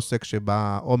מה אתה עושה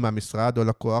כשבא או מהמשרד או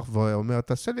לקוח, ואומר,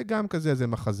 תעשה לי גם כזה, זה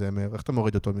מחזמר, איך אתה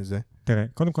מוריד אותו מזה? תראה,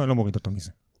 קודם כל אני לא מוריד אותו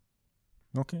מזה.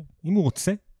 אוקיי? אם הוא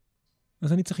רוצה,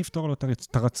 אז אני צריך לפתור לו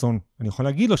את הרצון. אני יכול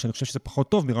להגיד לו שאני חושב שזה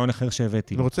פחות טוב מרעיון אחר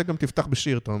שהבאתי. אני רוצה גם תפתח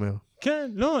בשיר, אתה אומר.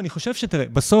 כן, לא, אני חושב שתראה,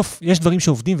 בסוף יש דברים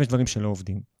שעובדים ויש דברים שלא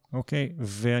עובדים. אוקיי?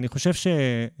 ואני חושב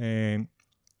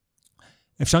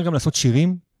אפשר גם לעשות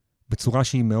שירים בצורה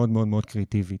שהיא מאוד מאוד מאוד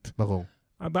קריאטיבית. ברור.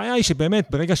 הבעיה היא שבאמת,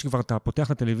 ברגע שכבר אתה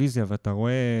פותח לטלוויזיה ואתה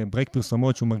רואה ברייק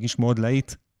פרסומות שהוא מרגיש מאוד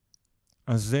להיט,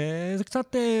 אז זה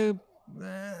קצת,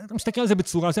 אתה מסתכל על זה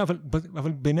בצורה הזה,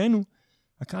 אבל בינינו,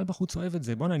 הקהל בחוץ אוהב את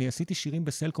זה. בוא'נה, אני עשיתי שירים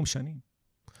בסלקום שנים.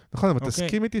 נכון, אבל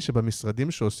תסכים איתי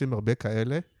שבמשרדים שעושים הרבה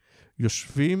כאלה,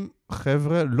 יושבים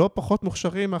חבר'ה לא פחות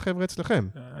מוכשרים מהחבר'ה אצלכם.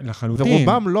 לחלוטין.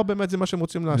 ורובם לא באמת זה מה שהם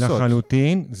רוצים לעשות.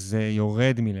 לחלוטין, זה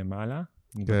יורד מלמעלה.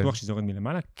 אני בטוח שזה יורד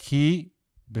מלמעלה, כי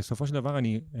בסופו של דבר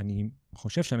אני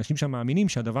חושב שאנשים שם מאמינים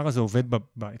שהדבר הזה עובד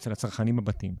אצל הצרכנים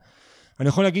בבתים. אני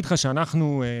יכול להגיד לך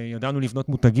שאנחנו ידענו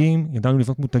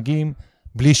לבנות מותגים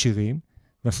בלי שירים,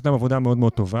 ועשו להם עבודה מאוד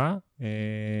מאוד טובה,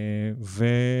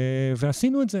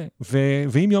 ועשינו את זה.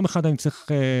 ואם יום אחד אני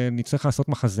צריך לעשות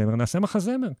מחזמר, נעשה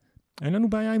מחזמר. אין לנו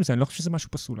בעיה עם זה, אני לא חושב שזה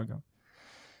משהו פסול אגב.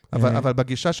 אבל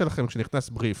בגישה שלכם, כשנכנס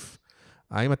בריף,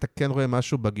 האם אתה כן רואה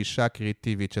משהו בגישה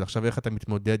הקריאטיבית של עכשיו איך אתה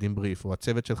מתמודד עם בריף, או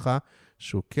הצוות שלך,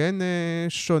 שהוא כן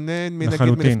שונה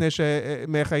מנגיד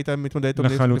מאיך היית מתמודד איתו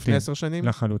לפני 10 שנים?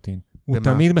 לחלוטין. הוא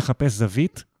תמיד מחפש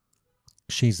זווית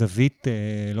שהיא זווית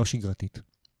לא שגרתית.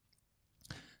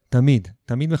 תמיד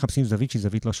מחפשים זווית שהיא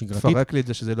זווית לא שגרתית. תפרק לי את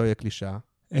זה שזה לא יהיה קלישה.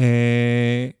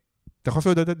 אתה יכול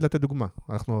אפילו לתת דוגמה.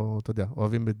 אנחנו, אתה יודע,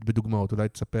 אוהבים בדוגמאות. אולי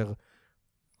תספר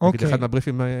נגיד אחד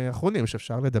מהבריפים האחרונים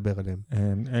שאפשר לדבר עליהם.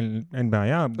 אין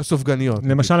בעיה. הסופגניות.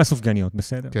 למשל הסופגניות,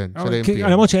 בסדר. כן, של AMPM.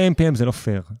 למרות ש-AMPM זה לא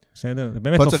פייר, בסדר?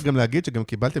 פה צריך גם להגיד שגם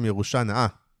קיבלתם ירושה נאה.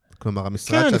 כלומר,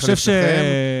 המשרד כן, אני חושב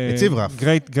הציב רף.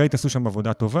 גרייט עשו שם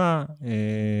עבודה טובה,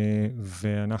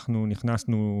 ואנחנו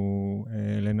נכנסנו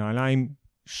לנעליים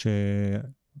שכאילו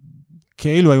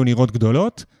היו נראות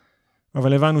גדולות,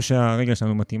 אבל הבנו שהרגל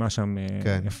שלנו מתאימה שם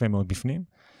יפה מאוד בפנים.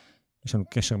 יש לנו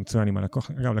קשר מצוין עם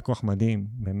הלקוח, אגב, לקוח מדהים,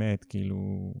 באמת,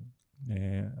 כאילו,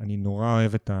 אני נורא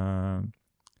אוהב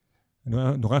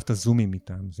נורא אוהב את הזומים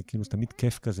איתם, זה כאילו, זה תמיד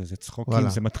כיף כזה, זה צחוקים,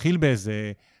 זה מתחיל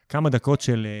באיזה כמה דקות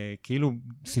של כאילו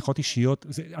שיחות אישיות,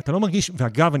 אתה לא מרגיש,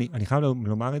 ואגב, אני חייב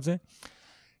לומר את זה,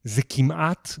 זה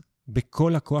כמעט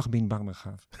בכל לקוח בענבר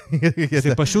מרחב.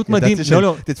 זה פשוט מדהים.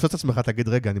 תתפוס את עצמך, תגיד,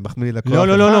 רגע, אני מחמיא לי לקוח.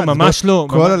 לא, ממש לא.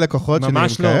 כל הלקוחות שלי הם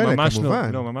כאלה,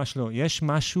 כמובן. לא, ממש לא. יש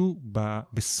משהו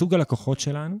בסוג הלקוחות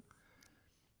שלנו,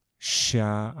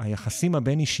 שהיחסים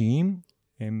הבין-אישיים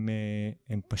הם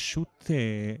פשוט...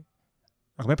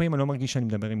 הרבה פעמים אני לא מרגיש שאני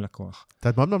מדבר עם לקוח. אתה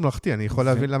מאוד ממלכתי, אני יכול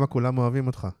להבין למה כולם אוהבים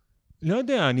אותך. לא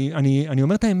יודע, אני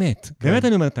אומר את האמת. באמת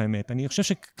אני אומר את האמת. אני חושב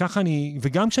שככה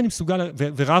וגם כשאני מסוגל,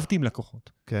 ורבתי עם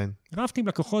לקוחות. כן. רבתי עם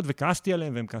לקוחות וכעסתי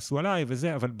עליהם, והם כעסו עליי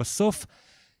וזה, אבל בסוף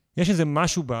יש איזה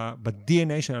משהו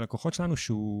ב-DNA של הלקוחות שלנו,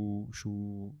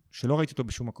 שלא ראיתי אותו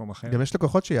בשום מקום אחר. גם יש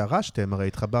לקוחות שירשתם, הרי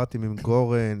התחברתם עם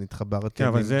גורן, התחברתם עם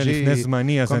אבל זה לפני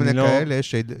זמני, אז אני לא... כל מיני כאלה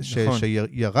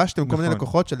שירשתם, כל מיני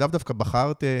לקוחות שלאו דווקא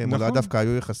בחרתם, או לא דווקא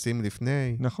היו יחסים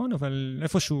לפני. נכון, אבל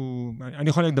איפשהו... אני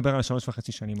יכול לדבר על 3.5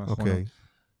 שנים האחרונות.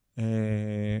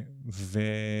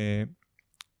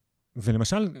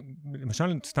 ולמשל,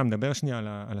 סתם מדבר שנייה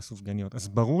על הסופגניות. אז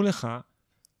ברור לך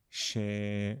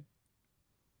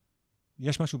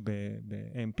יש משהו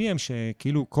ב-AMPM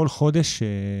שכאילו כל חודש,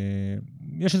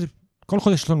 כל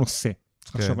חודש יש לו נושא.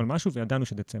 צריך לחשוב על משהו, וידענו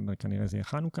שדצמבר כנראה זה יהיה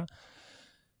חנוכה.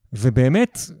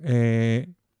 ובאמת,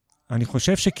 אני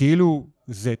חושב שכאילו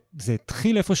זה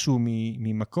התחיל איפשהו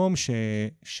ממקום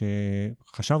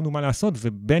שחשבנו מה לעשות,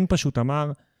 ובן פשוט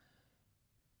אמר,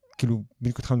 כאילו,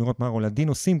 בדיוק התחלנו לראות מה רולדין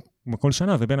עושים כמו כל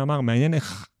שנה, ובן אמר, מעניין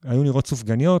איך היו נראות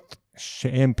סופגניות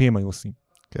ש-AMPM היו עושים.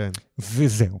 כן.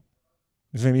 וזהו.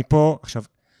 ומפה, עכשיו,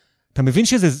 אתה מבין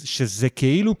שזה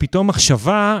כאילו פתאום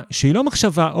מחשבה, שהיא לא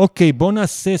מחשבה, אוקיי, בוא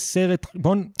נעשה סרט,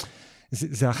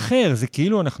 זה אחר, זה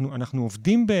כאילו אנחנו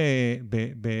עובדים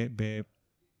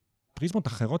בפריזמות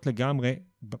אחרות לגמרי,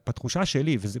 בתחושה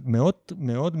שלי, וזה מאוד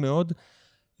מאוד מאוד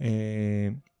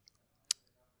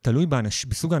תלוי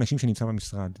בסוג האנשים שנמצא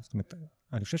במשרד. זאת אומרת,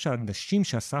 אני חושב שהאנשים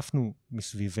שאספנו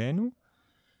מסביבנו,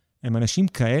 הם אנשים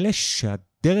כאלה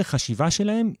שהדרך חשיבה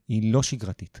שלהם היא לא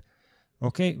שגרתית.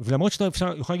 אוקיי? ולמרות שאתה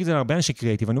יכול להגיד את זה להרבה אנשי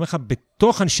קריאיטיב, אני אומר לך,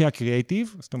 בתוך אנשי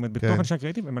הקריאיטיב, זאת אומרת, בתוך אנשי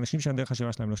הקריאיטיב, הם אנשים שהדרך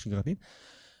חשיבה שלהם לא שגרתית.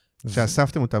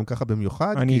 שאספתם אותם ככה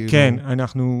במיוחד? כן,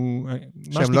 אנחנו...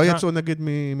 שהם לא יצאו נגיד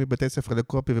מבתי ספר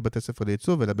לקופי ובתי ספר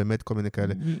לעיצוב, אלא באמת כל מיני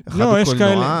כאלה. לא, יש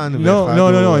כאלה...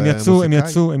 לא,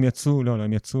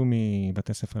 הם יצאו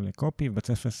מבתי ספר לקופי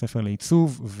ובתי ספר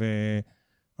לעיצוב,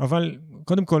 אבל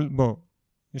קודם כל, בוא,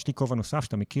 יש לי כובע נוסף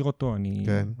שאתה מכיר אותו, אני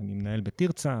מנהל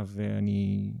בתרצה,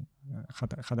 ואני...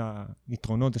 אחד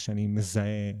היתרונות זה שאני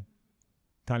מזהה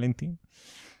טלנטים.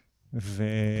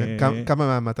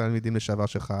 כמה מהתלמידים לשעבר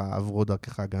שלך עברו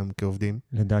דרכך גם כעובדים?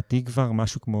 לדעתי כבר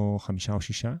משהו כמו 5 או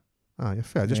 6.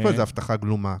 יפה, אז יש פה איזו הבטחה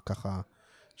גלומה ככה,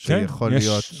 שיכול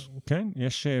להיות... כן,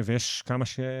 ויש כמה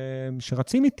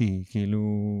שרצים איתי,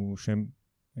 כאילו,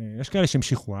 יש כאלה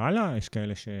שהמשיכו הלאה, יש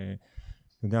כאלה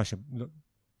יודע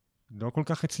לא כל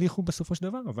כך הצליחו בסופו של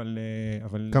דבר,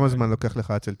 אבל... כמה זמן לוקח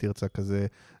לך אצל תרצה כזה,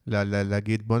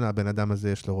 להגיד, בוא, הבן אדם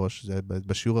הזה יש לו ראש, זה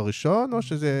בשיעור הראשון, או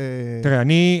שזה... תראה,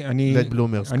 אני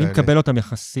כאלה? מקבל אותם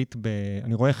יחסית,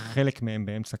 אני רואה חלק מהם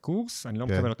באמצע קורס, אני לא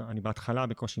מקבל אותם, אני בהתחלה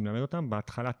בקושי מלמד אותם,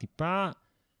 בהתחלה טיפה,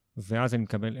 ואז אני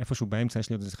מקבל איפשהו באמצע, יש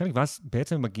לי עוד איזה חלק, ואז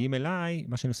בעצם מגיעים אליי,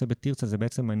 מה שאני עושה בתרצה, זה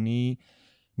בעצם אני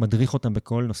מדריך אותם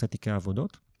בכל נושא תיקי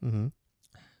העבודות,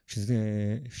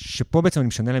 שפה בעצם אני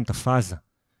משנה להם את הפאזה.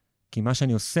 כי מה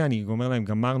שאני עושה, אני אומר להם,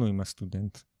 גמרנו עם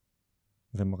הסטודנט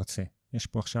ומרצה. יש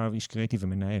פה עכשיו איש קריאיטיב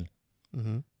ומנהל.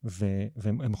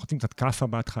 והם חוצים קצת קפה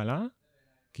בהתחלה,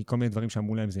 כי כל מיני דברים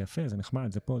שאמרו להם זה יפה, זה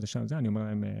נחמד, זה פה, זה שם, זה, אני אומר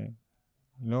להם,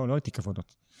 לא הייתי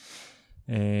כבודות.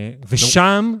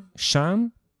 ושם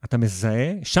אתה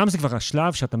מזהה, שם זה כבר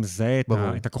השלב שאתה מזהה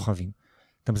את הכוכבים.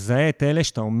 אתה מזהה את אלה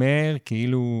שאתה אומר,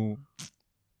 כאילו...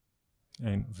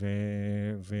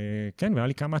 וכן, והיה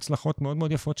לי כמה הצלחות מאוד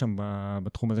מאוד יפות שם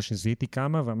בתחום הזה שזיהיתי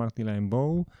כמה, ואמרתי להם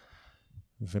בואו,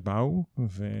 ובאו,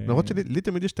 למרות שלי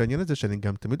תמיד יש את העניין הזה, שאני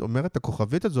גם תמיד אומר את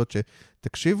הכוכבית הזאת,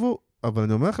 שתקשיבו, אבל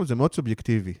אני אומר לכם, זה מאוד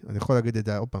סובייקטיבי. אני יכול להגיד את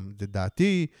זה, עוד פעם, זה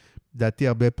דעתי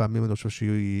הרבה פעמים, אני חושב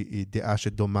שהיא דעה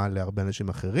שדומה להרבה אנשים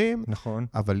אחרים. נכון.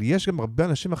 אבל יש גם הרבה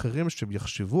אנשים אחרים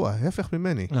שיחשבו ההפך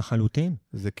ממני. לחלוטין.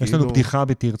 זה יש לנו בדיחה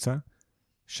בתרצה,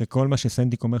 שכל מה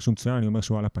שסנדיק אומר שהוא מצוין, אני אומר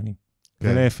שהוא על הפנים.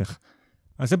 ולהפך.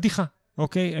 אז זה בדיחה.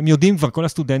 אוקיי? הם יודעים כבר, כל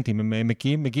הסטודנטים, הם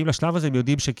מגיעים לשלב הזה, הם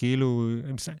יודעים שכאילו...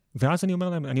 ואז אני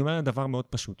אומר להם דבר מאוד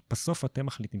פשוט. בסוף אתם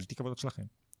מחליטים, זה תיק עבודות שלכם.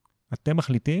 אתם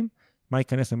מחליטים מה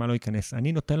ייכנס ומה לא ייכנס.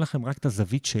 אני נותן לכם רק את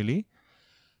הזווית שלי,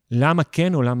 למה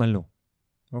כן או למה לא.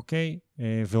 אוקיי?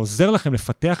 ועוזר לכם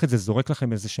לפתח את זה, זורק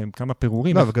לכם איזה שהם כמה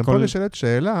פירורים. לא, וגם פה נשאלת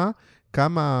שאלה,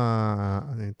 כמה,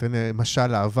 אני אתן משל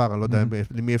לעבר, אני לא יודע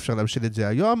למי אפשר להמשיל את זה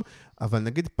היום, אבל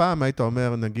נגיד פעם היית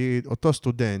אומר, נגיד, אותו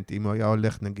סטודנט, אם הוא היה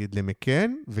הולך נגיד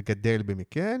למקן, וגדל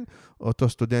במקן, אותו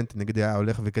סטודנט נגיד היה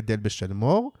הולך וגדל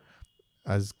בשלמור,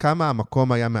 אז כמה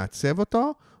המקום היה מעצב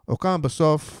אותו, או כמה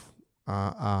בסוף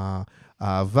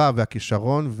האהבה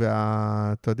והכישרון,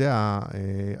 אתה יודע,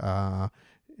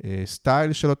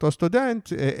 סטייל של אותו סטודנט,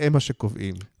 הם מה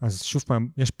שקובעים. אז שוב פעם,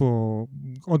 יש פה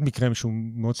עוד מקרה שהוא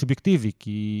מאוד סובייקטיבי,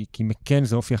 כי מקן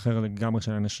זה אופי אחר לגמרי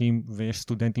של אנשים, ויש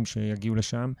סטודנטים שיגיעו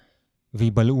לשם,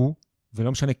 ויבלעו,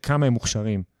 ולא משנה כמה הם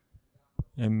מוכשרים,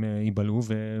 הם יבלעו,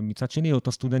 ומצד שני,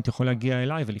 אותו סטודנט יכול להגיע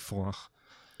אליי ולפרוח.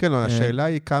 כן, השאלה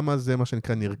היא כמה זה מה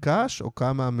שנקרא נרכש, או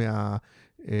כמה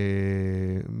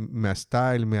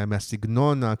מהסטייל,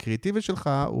 מהסגנון הקריאטיבי שלך,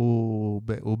 הוא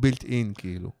built in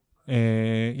כאילו.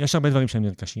 יש הרבה דברים שהם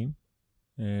נרכשים,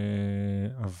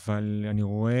 אבל אני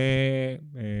רואה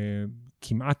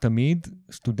כמעט תמיד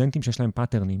סטודנטים שיש להם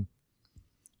פאטרנים,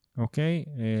 אוקיי?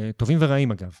 טובים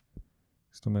ורעים אגב.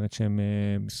 זאת אומרת שהם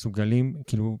מסוגלים,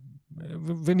 כאילו,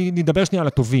 ונדבר שנייה על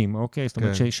הטובים, אוקיי? זאת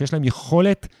אומרת שיש להם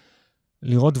יכולת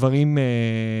לראות דברים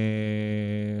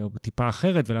טיפה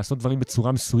אחרת, ולעשות דברים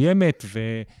בצורה מסוימת,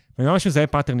 ואני ממש מזהה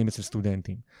פאטרנים אצל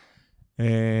סטודנטים.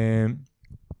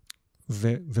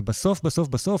 ובסוף,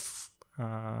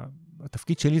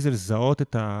 התפקיד שלי זה לזהות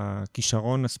את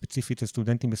הכישרון הספציפי של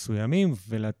סטודנטים מסוימים,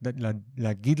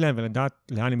 ולהגיד להם ולדעת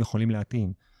לאן הם יכולים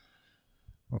להתאים.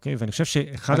 אוקיי? ואני חושב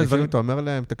שאחד הדברים... אתה אומר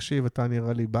להם, תקשיב, אתה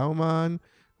נראה לי באומן,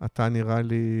 אתה נראה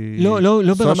לי...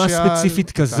 לא ברמה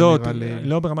ספציפית כזאת,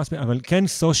 לא ברמה ספציפית, אבל כן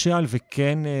סושיאל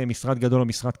וכן משרד גדול או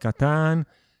משרד קטן,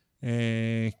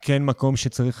 כן מקום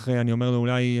שצריך, אני אומר לו,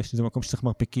 אולי יש איזה מקום שצריך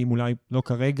מרפקים, אולי לא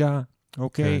כרגע,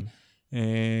 אוקיי?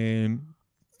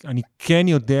 אני כן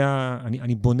יודע,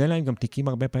 אני בונה להם גם תיקים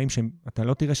הרבה פעמים, אתה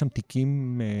לא תראה שם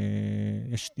תיקים,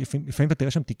 לפעמים אתה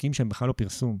תראה שם תיקים שהם בכלל לא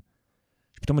פרסום.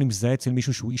 פתאום אני מזהה אצל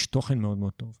מישהו שהוא איש תוכן מאוד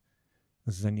מאוד טוב.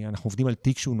 אז אנחנו עובדים על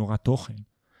תיק שהוא נורא תוכן.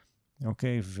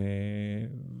 אוקיי?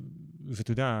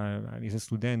 ואתה יודע, אני איזה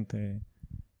סטודנט,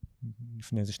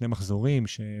 לפני איזה 2 מחזורים,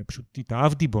 שפשוט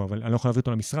התאהבתי בו, אבל אני לא יכול להביא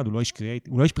אותו למשרד, הוא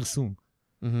לא איש פרסום.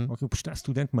 אוקיי, הוא פשוט היה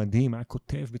סטודנט מדהים, היה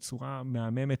כותב בצורה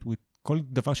מהממת, כל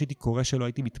דבר שהייתי קורא שלו,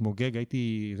 הייתי מתמוגג,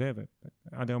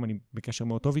 ועד היום אני בקשר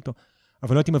מאוד טוב איתו,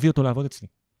 אבל לא הייתי מביא אותו לעבוד אצלי.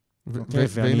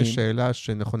 והנה שאלה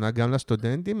שנכונה גם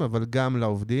לסטודנטים, אבל גם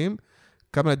לעובדים,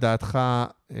 כמה לדעתך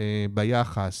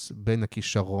ביחס בין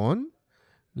הכישרון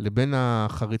לבין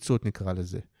החריצות נקרא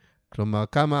לזה? כלומר,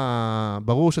 כמה,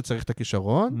 ברור שצריך את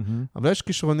הכישרון, אבל יש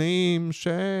כישרוניים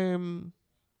שהם,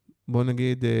 בוא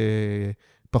נגיד,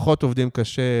 פחות עובדים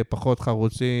קשה, פחות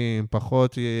חרוצים,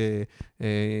 פחות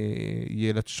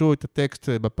ילטשו את הטקסט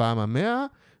בפעם ה-100,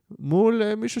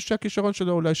 מול מישהו שהכישרון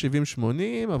שלו אולי 70-80,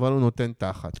 אבל הוא נותן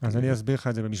תחת. אז אני אסביר לך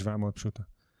את זה במשוואה מאוד פשוטה.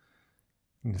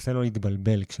 אני אנסה לא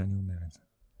להתבלבל כשאני אומר את זה.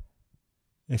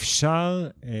 אפשר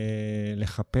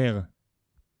לכפר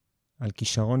על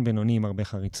כישרון בינוני עם הרבה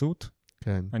חריצות.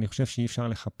 כן. אני חושב שאי אפשר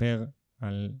לכפר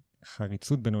על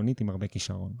חריצות בינונית עם הרבה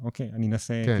כישרון. אוקיי? אני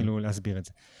אנסה כאילו להסביר את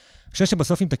זה. אני חושב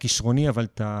שבסוף אם אתה כישרוני, אבל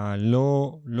אתה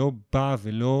לא בא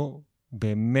ולא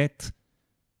באמת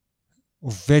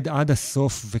עובד עד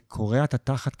הסוף וקורא את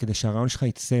התחת כדי שהרעיון שלך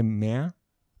יצא 100,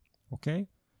 אוקיי?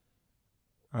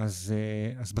 אז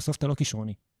בסוף אתה לא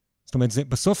כישרוני. זאת אומרת,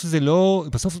 בסוף זה לא,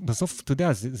 בסוף, אתה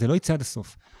יודע, זה לא יצא עד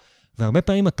הסוף. והרבה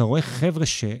פעמים אתה רואה חבר'ה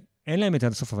שאין להם את זה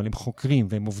עד הסוף, אבל הם חוקרים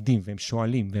והם עובדים והם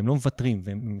שואלים והם לא מוותרים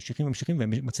והם ממשיכים והם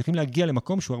מצליחים להגיע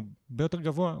למקום שהוא הרבה יותר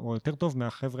גבוה או יותר טוב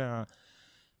מהחבר'ה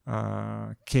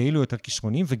כאילו יותר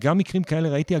כישרונים, וגם מקרים כאלה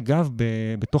ראיתי אגב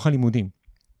בתוך הלימודים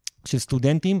של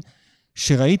סטודנטים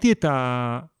שראיתי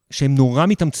שהם נורא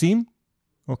מתאמצים,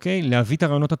 אוקיי, להביא את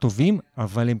הרעיונות הטובים,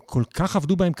 אבל הם כל כך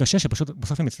עבדו בהם קשה שפשוט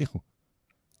בסוף הם הצליחו.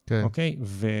 כן. אוקיי?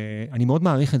 ואני מאוד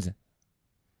מעריך את זה.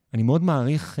 אני מאוד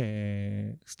מעריך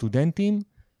סטודנטים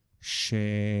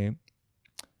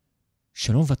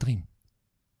שלא מוותרים.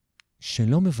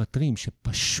 שלא מוותרים,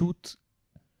 שפשוט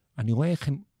אני רואה איך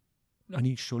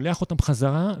אני שולח אותם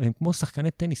חזרה, והם כמו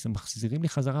שחקני טניס, הם מחזירים לי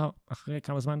חזרה אחרי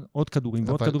כמה זמן עוד כדורים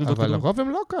ועוד כדורים ועוד כדורים. אבל הרוב הם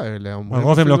לא כאלה.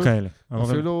 הרוב הם לא כאלה.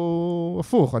 אפילו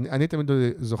הפוך. אני תמיד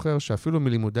זוכר שאפילו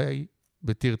מלימודי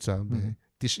בתרצה,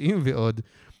 ב-90 ועוד,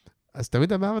 אז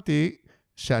תמיד אמרתי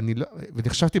שאני לא,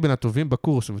 ונחשבתי בין הטובים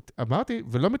בקורס, אמרתי,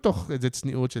 ולא מתוך איזה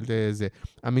צניעות של זה,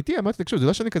 אמיתי, אמרתי, תקשו, זה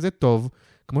לא שאני כזה טוב,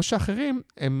 כמו שאחרים,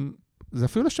 זה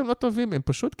אפילו לא שהם לא טובים, הם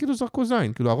פשוט כאילו זרקו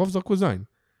זין, כאילו הרוב זרקו זין.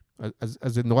 אז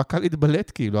זה נורא קל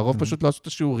להתבלט, כאילו, הרוב פשוט לא עשו את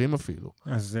השיעורים אפילו.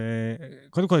 אז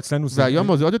קודם כל אצלנו זה...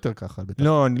 והיום זה עוד יותר ככה.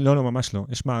 לא, ממש לא.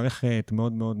 יש מערכת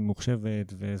מאוד מאוד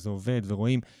מוחשבת, וזה עובד,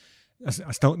 ורואים. אז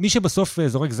מי שבסוף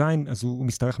זורק זין, אז הוא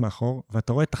מסתרך מאחור,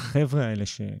 ואתה רואה את החבר'ה האלה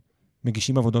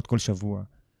שמגישים עבודות כל שבוע,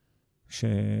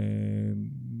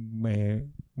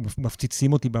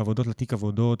 שמפציצים אותי בעבודות לתיק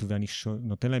עבודות, ואני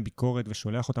נותן להם ביקורת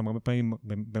ושולח אותם הרבה פעמים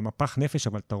במפח נפש,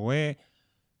 אבל אתה רואה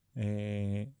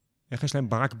איך יש להם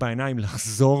ברק בעיניים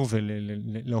לחזור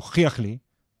ולהוכיח לי,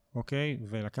 אוקיי?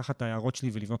 ולקחת את ההערות שלי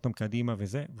ולבנות אותם קדימה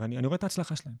וזה, ואני רואה את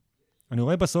ההצלחה שלהם. אני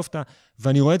רואה בסוף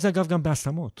ואני רואה את זה אגב גם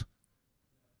בהשמות.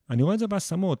 היה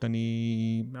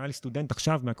לי סטודנט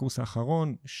עכשיו מהקורס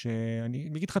האחרון, שאני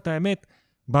אגיד לך את האמת,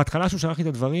 בהתחלה שהוא שלח לי את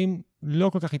הדברים, לא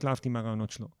כל כך התלהבתי מהרעיונות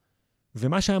שלו.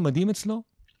 ומה שהיה מדהים אצלו,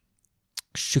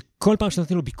 שכל פעם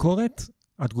שנתתי לו ביקורת,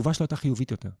 התגובה שלו הייתה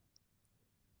חיובית יותר.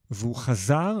 והוא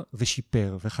חזר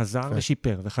ושיפר,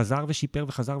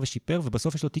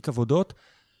 ובסוף יש לו תיק עבודות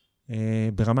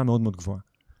ברמה מאוד מאוד גבוהה.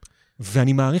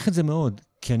 ואני מעריך את זה מאוד,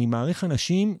 כי אני מעריך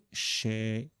אנשים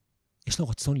שיש לו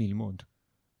רצון ללמוד,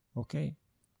 אוקיי?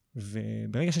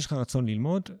 וברגע שיש לך רצון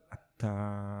ללמוד,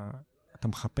 אתה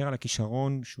מחפר על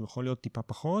הכישרון שהוא יכול להיות טיפה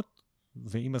פחות,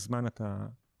 ועם הזמן אתה...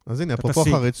 אז הנה, אפרופו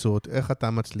חריצות, איך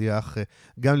אתה מצליח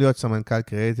גם להיות סמנכ"ל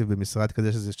קריאיטיב במשרד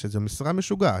כזה, שזו משרה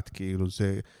משוגעת, כאילו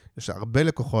יש הרבה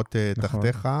לקוחות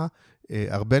תחתיך,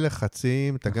 הרבה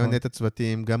לחצים, אתה גם נהיית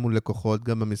הצוותים, גם מול לקוחות,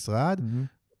 גם במשרד,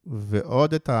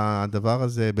 ועוד את הדבר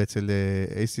הזה אצל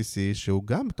ACC, שהוא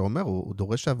גם, אתה אומר, הוא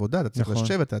דורש עבודה, אתה צריך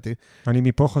לשבת. אני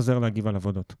מפה חוזר להגיב על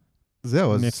עבודות.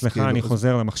 זהו, אז... אצלך אני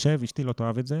חוזר למחשב, אשתי לא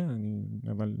תאהב את זה,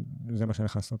 אבל זה מה שאני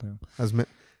יכול לעשות היום. אז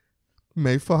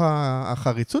מאיפה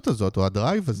החריצות הזאת, או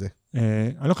הדרייב הזה?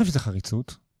 אני לא חושב שזה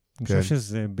חריצות. אני חושב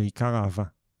שזה בעיקר אהבה.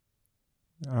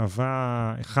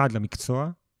 אהבה אחד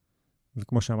למקצוע,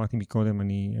 וכמו שאמרתי מקודם,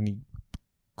 אני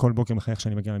כל בוקר מחייך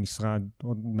שאני מגיע למשרד,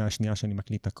 עוד מהשנייה שאני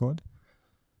מקליט את הקוד.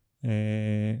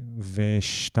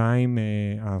 ושתיים,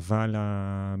 אהבה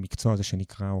למקצוע הזה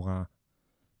שנקרא הוראה.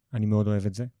 אני מאוד אוהב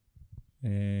את זה.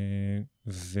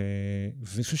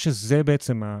 ואני חושב שזה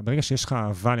בעצם, ברגע שיש לך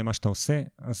אהבה למה שאתה עושה,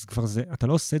 אז כבר זה, אתה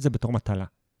לא עושה את זה בתור מטלה.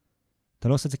 אתה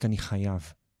לא עושה את זה כי אני חייב.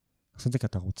 אתה עושה את זה כי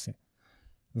אתה רוצה.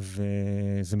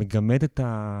 וזה מגמד את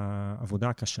העבודה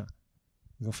הקשה.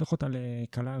 זה הופך אותה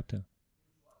לקלה יותר.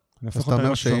 אז אתה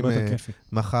אומר שאם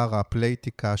מחר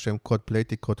הפלייטיקה, שהם קוד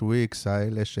פלייטיקות וויקס,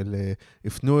 האלה של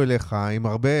יפנו אליך עם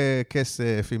הרבה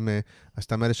כסף, אז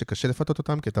אתה מאלה שקשה לפתות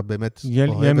אותם, כי אתה באמת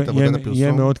אוהב את עבודת הפרסום?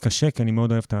 יהיה מאוד קשה, כי אני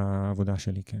מאוד אוהב את העבודה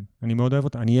שלי, כן. אני מאוד אוהב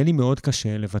אותה. יהיה לי מאוד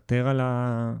קשה לוותר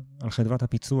על חדוות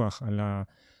הפיצוח,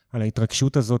 על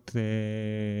ההתרגשות הזאת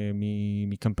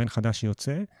מקמפיין חדש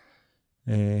שיוצא.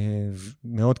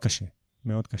 מאוד קשה.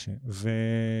 מאוד קשה.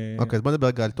 אוקיי, אז בוא נדבר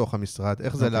רגע על תוך המשרד.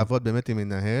 איך זה לעבוד באמת עם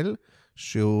מנהל,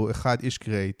 שהוא אחד איש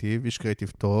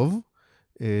קריאיטיב טוב,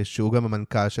 שהוא גם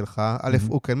המנכ"ל שלך. א',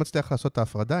 הוא כן מצליח לעשות את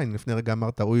ההפרדה, אם לפני רגע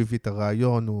אמרת, הוא הביא את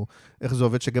הרעיון, איך זה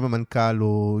עובד שגם המנכ"ל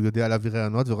הוא יודע להביא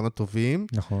רעיונות ורעיונות טובים.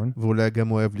 נכון. ואולי גם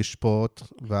הוא אוהב לשפוט,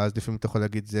 ואז לפעמים אתה יכול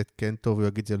להגיד זה כן טוב, הוא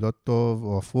יגיד זה לא טוב,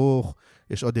 או הפוך.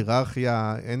 יש עוד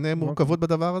היררכיה, אין מורכבות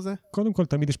בדבר הזה? קודם כל,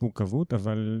 תמיד יש מורכבות,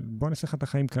 אבל בוא נעשה לך את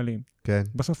החיים קלים. כן.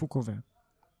 בסוף הוא קובע.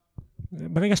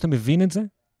 ברגע שאתה מבין את זה,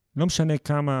 לא משנה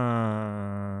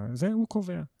כמה... הוא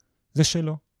קובע. זה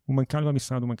שלו. הוא מנכ"ל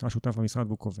במשרד, הוא מנכ"ל שותף במשרד,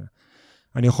 והוא קובע.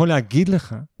 אני יכול להגיד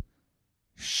לך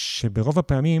שברוב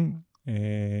הפעמים,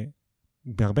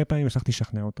 בהרבה פעמים הצלחתי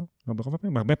לשכנע אותו, לא ברוב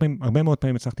הפעמים, הרבה מאוד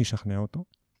פעמים הצלחתי לשכנע אותו,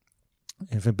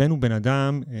 ובן הוא בן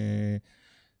אדם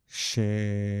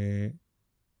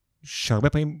שהרבה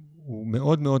פעמים הוא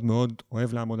מאוד מאוד מאוד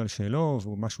אוהב לעמוד על שאלו,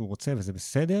 והוא מה שהוא רוצה, וזה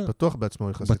בסדר. בטוח בעצמו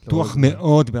יחסית. בטוח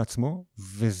מאוד בעצמו,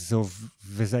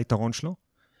 וזה היתרון שלו.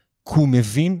 כי הוא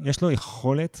מבין, יש לו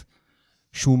יכולת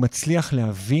שהוא מצליח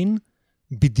להבין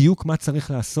בדיוק מה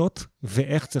צריך לעשות,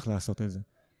 ואיך צריך לעשות את זה.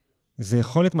 זה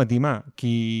יכולת מדהימה,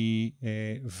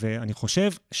 ואני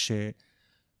חושב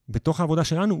שבתוך העבודה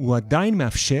שלנו הוא עדיין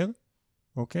מאפשר,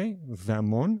 אוקיי?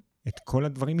 והמון, את כל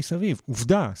הדברים מסביב.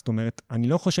 עובדה, זאת אומרת, אני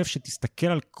לא חושב שתסתכל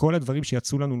על כל הדברים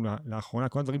שיצאו לנו לאחרונה,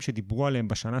 כל הדברים שדיברו עליהם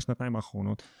בשנה, שנתיים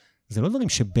האחרונות, זה לא דברים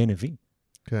שבן הביא.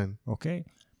 כן. אוקיי?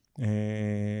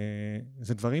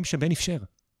 זה דברים שבן אפשר.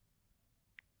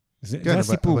 זה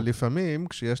הסיפור. אבל לפעמים,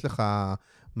 כשיש לך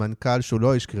מנכ"ל שהוא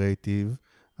לא איש קריאיטיב,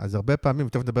 אז הרבה פעמים,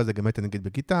 ותכף נדבר על זה גם הייתה נגיד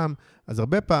בגיטם, אז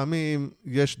הרבה פעמים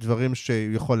יש דברים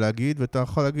שהוא יכול להגיד, ואתה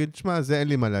יכול להגיד, שמע, זה אין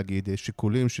לי מה להגיד,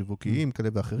 שיקולים שיווקיים כאלה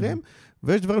ואחרים,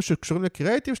 ויש דברים שקשורים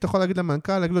לקריאיטיב, שאתה יכול להגיד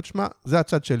למנכ"ל, להגיד לו, שמע, זה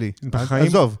הצד שלי.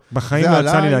 עזוב. בחיים לא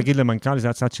יצא לי להגיד למנכ"ל, זה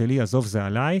הצד שלי, עזוב, זה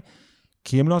עליי,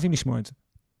 כי הם לא אוהבים לשמוע את זה.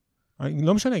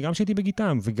 לא משנה, גם שהייתי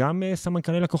בגיטם, וגם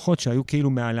סמנכ"לי לקוחות שהיו כאילו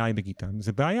מעליי בגיטם.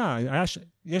 זה בעיה,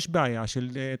 יש בעיה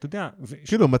של, אתה יודע...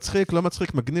 כאילו, מצחיק, לא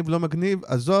מצחיק, מגניב, לא מגניב,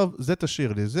 עזוב, זה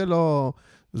תשאיר לי, זה לא...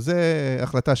 זה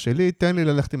החלטה שלי, תן לי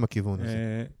ללכת עם הכיוון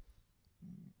הזה.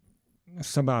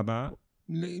 סבבה.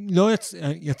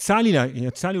 יצא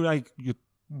לי אולי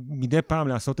מדי פעם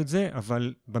לעשות את זה,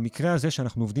 אבל במקרה הזה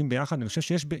שאנחנו עובדים ביחד, אני חושב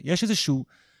שיש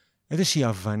איזושהי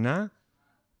הבנה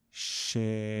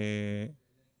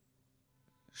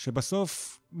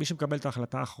שבסוף מי שמקבל את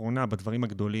ההחלטה האחרונה בדברים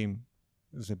הגדולים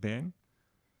זה בן,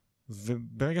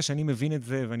 וברגע שאני מבין את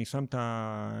זה ואני שם את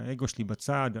האגו שלי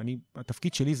בצד,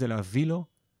 התפקיד שלי זה להביא לו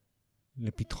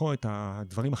לפתחו את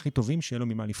הדברים הכי טובים שיהיה לו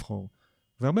ממה לבחור.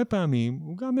 והרבה פעמים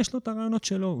הוא גם יש לו את הרעיונות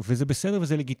שלו, וזה בסדר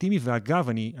וזה לגיטימי, ואגב,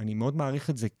 אני מאוד מעריך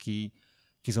את זה, כי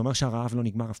זה אומר שהרעב לא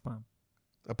נגמר אף פעם.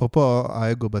 אפרופו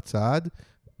האגו בצד,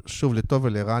 שוב, לטוב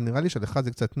ולרע, נראה לי שלך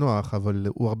זה קצת נוח, אבל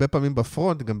הוא הרבה פעמים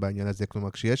בפרונט גם בעניין הזה,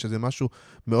 כלומר, כשיש איזה משהו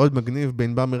מאוד מגניב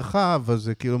בין במרחב, אז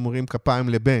זה כאילו מורים כפיים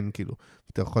לבן, כאילו.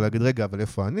 אתה יכול להגיד, רגע, אבל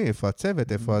איפה אני, איפה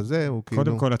הצוות, איפה הזה, הוא כאילו...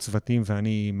 קודם כל, הצוותים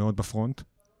ואני מאוד בפרונט,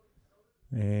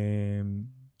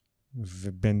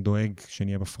 ובן דואג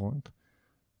שנהיה בפרונט,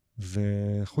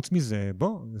 וחוץ מזה,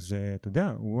 זה, אתה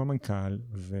יודע, הוא המנכ"ל,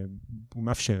 והוא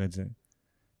מאפשר את זה,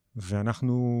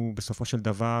 ואנחנו בסופו של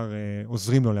דבר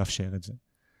עוזרים לו לאפשר את זה.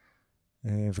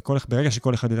 ברגע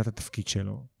שכל אחד יודע את התפקיד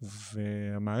שלו,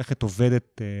 והמערכת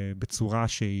עובדת בצורה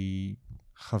שהיא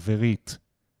חברית,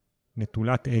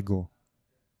 נטולת אגו,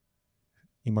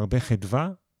 עם הרבה חדווה,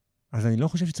 אז אני לא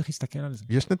חושב שצריך להסתכל על זה.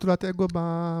 יש נטולת אגו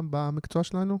במקצוע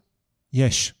שלנו?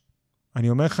 יש. אני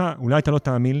אומר לך, אולי אתה לא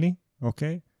תאמין לי,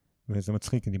 אוקיי? וזה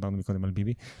מצחיק, דיברנו מקודם על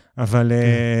ביבי, אבל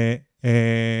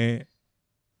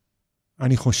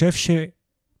אני חושב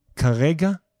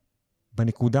שכרגע,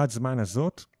 בנקודת זמן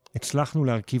הזאת, הצלחנו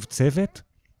להרכיב צוות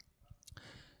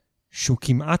שהוא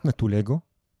כמעט נטול אגו,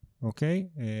 אוקיי?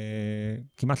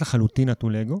 כמעט לחלוטין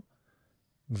נטול אגו,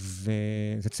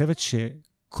 וזה צוות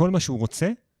שכל מה שהוא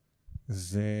רוצה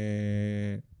זה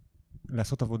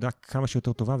לעשות עבודה כמה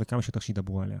שיותר טובה וכמה שיותר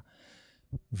שידברו עליה.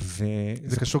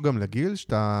 זה קשור גם לגיל,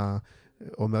 שאתה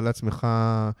אומר לעצמך,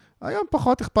 היום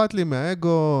פחות אכפת לי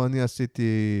מהאגו, אני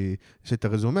עשיתי, יש את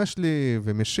הרזומה שלי,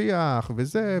 ומשיח,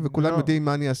 וזה, וכולם יודעים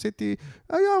מה אני עשיתי,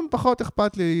 היום פחות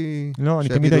אכפת לי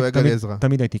שיגידו אגל עזרא.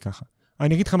 תמיד הייתי ככה.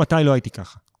 אני אגיד לך מתי לא הייתי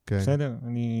ככה. בסדר?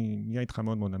 אני אהיה איתך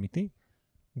מאוד מאוד אמיתי.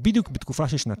 בדיוק בתקופה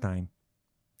של שנתיים.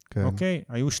 אוקיי?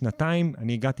 היו שנתיים,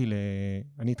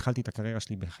 אני התחלתי את הקריירה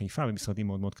שלי בחיפה, במשרדים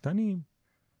מאוד מאוד קטנים,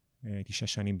 הייתי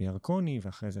 6 שנים בירקוני,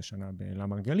 ואחרי זה שנה בלה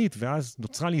מרגלית, ואז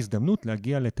נוצרה לי הזדמנות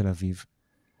להגיע לתל אביב.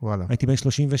 וואלה. הייתי בן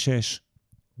 36,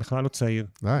 בכלל לא צעיר.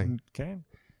 די. כן.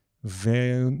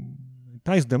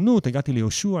 והייתה הזדמנות, הגעתי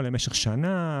ליהושע למשך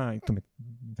שנה,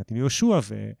 הגעתי ליהושע,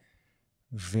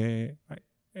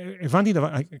 והבנתי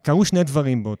דבר, קרו שני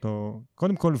דברים באותו,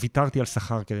 קודם כל ויתרתי על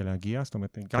שכר כדי להגיע, זאת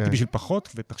אומרת, הגעתי בשביל פחות,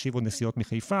 ותחשיב עוד נסיעות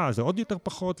מחיפה, אז זה עוד יותר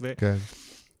פחות,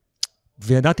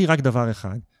 וידעתי רק דבר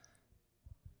אחד,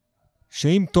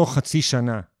 שאם תוך חצי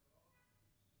שנה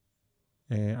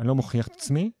אני לא מוכיח את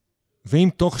עצמי, ואם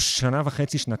תוך שנה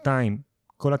וחצי, שנתיים,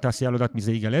 כל התעשייה לא יודעת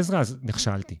מזה יגאל עזרא, אז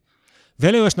נכשלתי.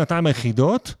 ואלה היו השנתיים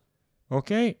היחידות,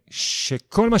 אוקיי?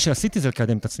 שכל מה שעשיתי זה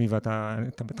לקדם את עצמי, ואתה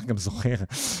בטח גם זוכר,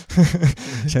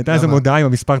 שהייתה איזו מודעה עם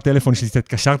המספר טלפון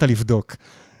שהתקשרת לבדוק.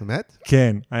 באמת?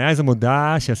 כן, היה איזו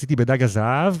מודעה שעשיתי בדג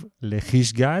הזהב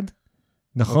לחישגד,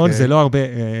 נכון, זה לא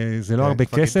הרבה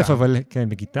כסף, אבל, כן,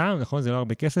 בגיטם, נכון, זה לא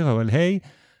הרבה כסף, אבל היי,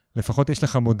 לפחות יש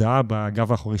לך מודעה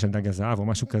בגב האחורי של דג הזהב, או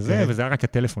משהו כזה, וזה היה רק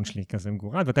הטלפון שלי, כזה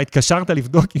מגורד, ואתה התקשרת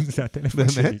לבדוק אם זה הטלפון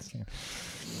שלי. באמת?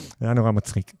 זה היה נורא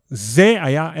מצחיק.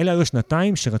 אלה היו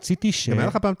שנתיים שרציתי גם היה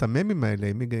לך פעם את הממים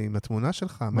האלה, עם התמונה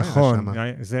שלך, מה היה שם? נכון,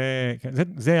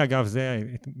 זה אגב, זה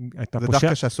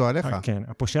דווקא שעשו עליך. כן,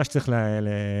 הפושע שצריך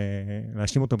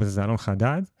להאשים אותו בזה, זה אלון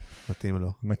חדד. מתאים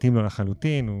לו. מתאים לו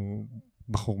לחלוטין, הוא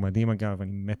בחור מדהים אגב,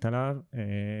 אני מת עליו.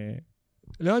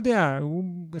 לא יודע,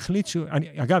 הוא החליט שהוא...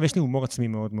 אגב, יש לי הומור עצמי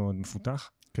מאוד מאוד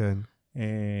מפותח. כן.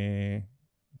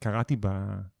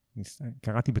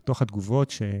 קראתי בתוך התגובות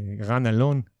שרן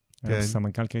אלון,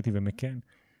 סמנכ"ל קריאיטיב ומקן,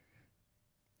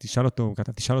 תשאל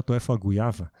אותו איפה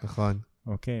הגויאבה. נכון.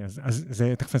 אוקיי, אז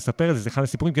תכף נספר את זה, זה אחד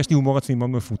הסיפורים, כי יש לי הומור עצמי מאוד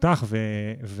מפותח,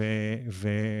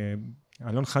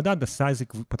 אלון חדד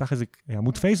פתח איזה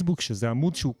עמוד פייסבוק, שזה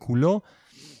עמוד שהוא כולו,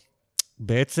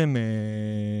 בעצם,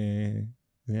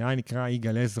 זה היה נקרא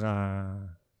יגאל עזרא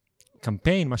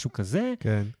קמפיין, משהו כזה,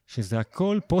 כן. שזה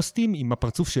הכל פוסטים עם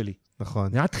הפרצוף שלי.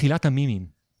 נכון. זה היה תחילת המימים.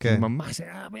 כן. ממש,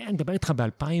 אני מדבר איתך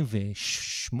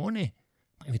ב-2008,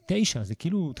 2009, זה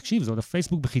כאילו, תקשיב, זה עוד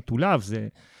הפייסבוק בחיתוליו, זה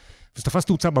תפס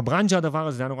תאוצה בברנג'ה הדבר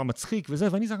הזה, זה היה נורא מצחיק וזה,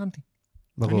 ואני זרמתי.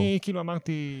 ברור. אני כאילו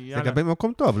אמרתי, יאללה. זה גם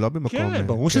במקום טוב, לא במקום... כן,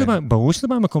 ברור שזה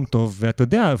בא במקום טוב, ואתה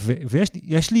יודע,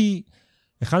 ויש לי,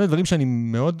 אחד הדברים שאני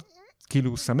מאוד,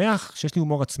 כאילו, שמח, שיש לי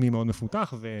הומור עצמי מאוד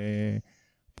מפותח,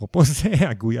 אפרופו זה,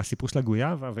 הסיפור של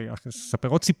הגויאבה, ואספר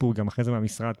עוד סיפור גם אחרי זה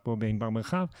מהמשרד פה בענבר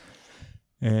מרחב,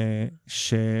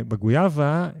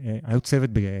 שבגויאבה היו צוות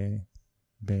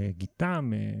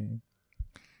בגיטם,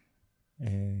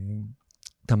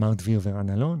 תמר דביר ורן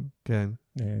אלון, כן.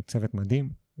 צוות מדהים,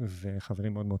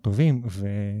 וחברים מאוד מאוד טובים,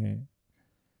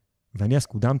 ואני אז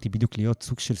קודמתי בדיוק להיות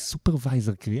סוג של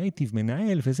סופרוויזר, קריאייטיב,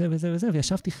 מנהל, וזה וזה וזה,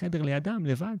 וישבתי חדר לידם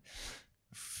לבד,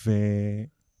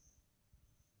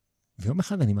 ויום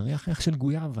אחד אני מריח ריח של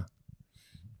גויאבה.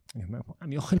 אני אומר,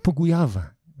 אני אוכל פה גויאבה,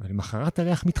 ולמחרת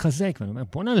הריח מתחזק, ואני אומר,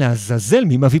 בוא נע לעזאזל,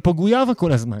 מי מביא פה גויאבה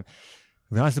כל הזמן?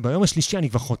 ואז ביום השלישי אני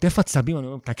כבר חוטף עצבים, אני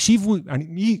אומר, תקשיבו,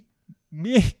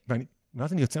 מי?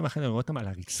 ואז אני יוצא מהחדר, אני רואה אותם על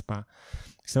הרצפה.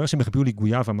 מסתבר שהם החביאו לי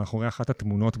גויאבה מאחורי אחת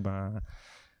התמונות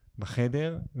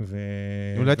בחדר,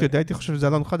 אולי אתה יודע, הייתי חושב שזה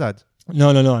אלון חדד.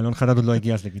 לא, אלון חדד עוד לא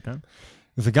הגיע אז לגיטם.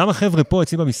 וגם החבר'ה פה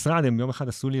אצלי במשרד, הם יום אחד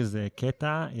עשו לי איזה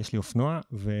קטע, יש לי אופנוע,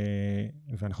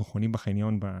 ואנחנו חונים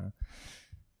בחניון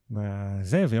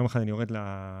בזה, ויום אחד אני יורד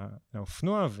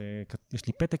לאופנוע, ויש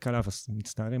לי פתק עליו, אז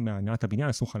מצטערים מהנהלת הבניין,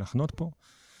 אסור לך לחנות פה.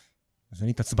 אז אני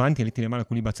התעצבנתי, עליתי למעלה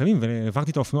כולי בעצבים,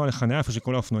 והעברתי את האופנוע לחניה, איפה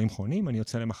שכל האופנועים חונים, אני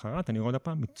יוצא למחרת, אני רואה עוד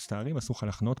הפעם, מצטערים, אסור לך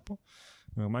לחנות פה.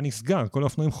 אני אומר, מה נסגר? כל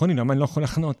האופנועים חונים, למה אני לא יכול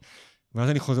לחנות? ואז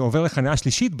אני עובר לחניה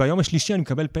השלישית, ביום השלישי אני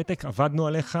מקבל פתק, עבדנו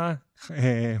עליך,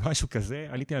 משהו כזה,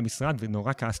 עליתי למשרד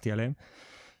ונורא כעסתי עליהם.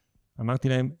 אמרתי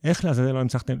להם, איך לעזאזל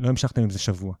לא המשכתם עם זה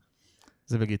שבוע?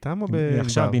 זה בגיטם או בענבר?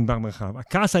 עכשיו בענבר מרחב.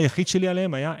 הכעס היחיד שלי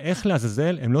עליהם היה, איך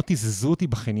לעזאזל, הם לא תזזו אותי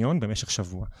בחניון במשך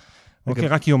שבוע. אוקיי,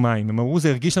 רק יומיים. הם אמרו, זה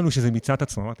הרגיש לנו שזה מצאת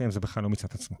עצמו. אמרתי להם, זה בכלל לא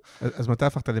מצאת עצמו. אז מתי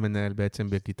הפכת למנהל בעצם?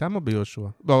 בגיטם או ביהושע?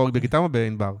 לא, בגיטם או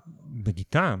בענבר?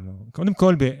 בגיטם. קודם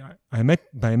כל,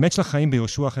 באמת של החיים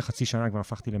ביהושע, אחרי חצי שנה כבר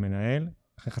הפכתי למנהל.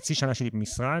 אחרי חצי שנה שלי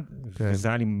במשרד, וזה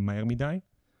היה לי מהר מדי.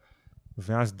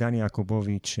 ואז דני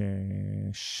יעקובוביץ'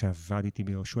 שעבד איתי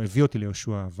ביהושע, הביא אותי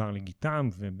ליהושע, עבר לגיטם,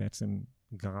 ובעצם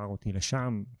גרר אותי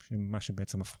לשם, מה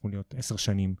שבעצם הפכו להיות 10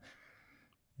 שנים,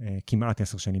 כמעט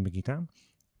 10 שנים בגיטם.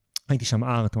 הייתי שם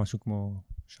ארט, משהו כמו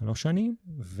 3 שנים,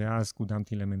 ואז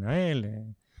קודמתי למנהל,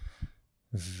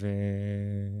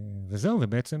 וזהו,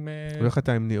 ובעצם... הולך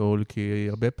אתה עם ניהול, כי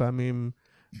הרבה פעמים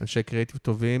אנשי קריאיטיב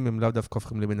טובים, הם לאו דווקא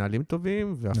הופכים למנהלים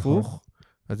טובים, והפוך.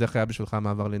 אז איך היה בשבילך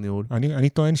המעבר לניהול? אני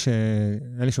טוען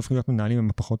שאלה שהופכים להיות מנהלים הם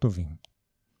הפחות טובים.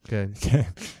 כן.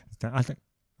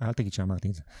 אל תגיד שאמרתי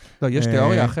את זה. לא, יש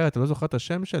תיאוריה אחרת, אני לא זוכר את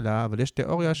השם שלה, אבל יש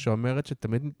תיאוריה שאומרת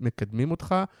שתמיד מקדמים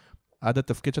אותך עד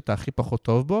התפקיד שאתה הכי פחות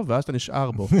טוב בו, ואז אתה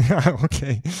נשאר בו.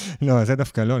 אוקיי. לא, זה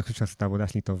דווקא לא, אני חושב שעשית העבודה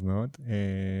שלי טוב מאוד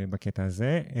בקטע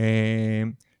הזה.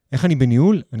 איך אני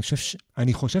בניהול?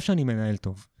 אני חושב שאני מנהל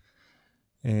טוב.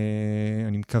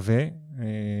 אני מקווה,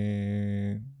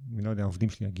 אני לא יודע, העובדים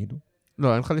שלי יגידו.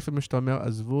 לא, אין לך לפעמים שאתה אומר,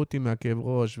 עזבו אותי מהכאב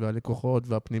ראש, והלקוחות,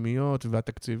 והפנימיות,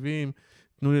 והתקציבים,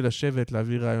 תנו לי לשבת,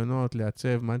 להביא רעיונות,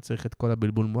 לעצב, מה אני צריך את כל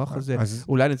הבלבול מוח הזה?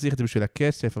 אולי אני צריך את זה בשביל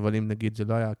הכסף, אבל אם נגיד זה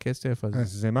לא היה הכסף, אז...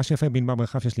 אז זה מה שיפה בענבר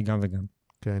מרחב שיש לי גם וגם.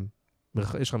 כן.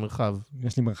 יש לך מרחב.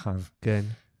 יש לי מרחב. כן.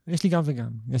 יש לי גם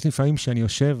וגם. יש לי לפעמים שאני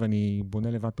יושב, אני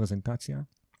בונה לבד פרזנטציה,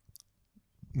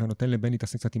 ונותן לבן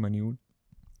להתעסק קצת עם הניהול.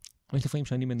 יש לפעמים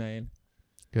שאני מנהל.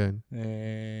 כן.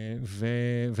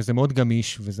 וזה מאוד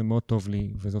גמיש, וזה מאוד טוב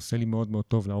לי, וזה עושה לי מאוד מאוד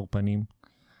טוב לאור פנים.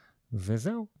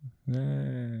 וזהו.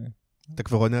 אתה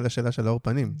כבר עונה על השאלה של האור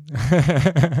פנים.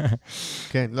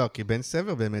 כן, לא, כי בן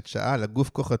סבר באמת שאל,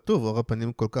 הגוף כה חטוב, אור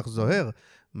הפנים כל כך זוהר,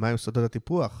 מה עם סודות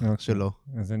הטיפוח שלו?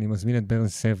 אז אני מזמין את בן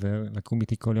סבר לקום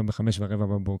איתי כל יום ב5:15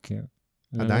 בבוקר.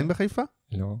 עדיין בחיפה?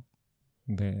 לא,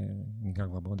 אני גר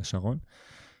כבר בהוד השרון.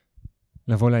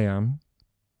 לבוא לים.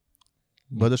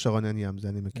 בהוד השרון אין ים, זה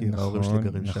אני מכיר, ההורים שלי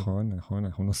גרים שם. נכון,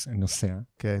 אנחנו נוסע.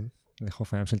 כן.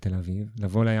 לחוף הים של תל אביב,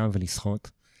 לבוא לים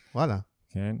ולשחות. וואלה.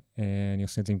 כן, אני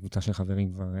עושה את זה עם קבוצה של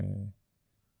חברים כבר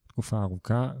תקופה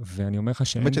ארוכה, ואני אומר לך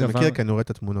שאין דבר... באמת שאני מכיר, כי אני רואה את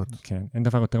התמונות. כן, אין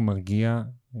דבר יותר מרגיע,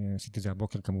 עשיתי את זה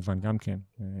הבוקר כמובן גם כן,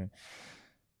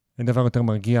 אין דבר יותר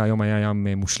מרגיע, היום היה ים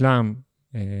מושלם,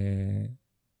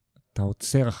 אתה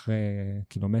עוצר אחרי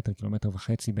קילומטר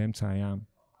וחצי באמצע הים,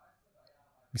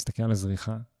 מסתכל על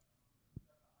הזריחה,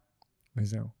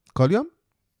 וזהו. כל יום?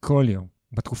 כל יום.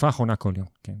 בתקופה האחרונה כל יום,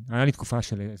 כן. היה לי תקופה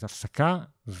של איזו הפסקה,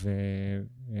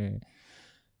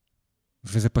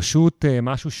 וזה פשוט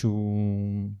משהו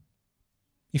שהוא...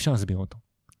 אי אפשר להסביר אותו.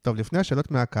 טוב, לפני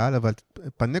השאלות מהקהל, אבל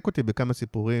פנק אותי בכמה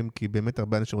סיפורים, כי באמת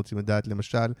הרבה אנשים רוצים לדעת,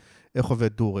 למשל, איך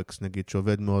עובד דורקס, נגיד,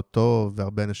 שעובד מאוד טוב,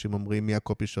 והרבה אנשים אומרים מי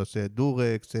הקופי שעושה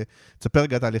דורקס. תספר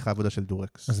רגע את תהליך העבודה של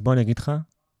דורקס. אז בוא אני אגיד לך,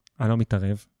 אני לא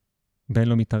מתערב, בן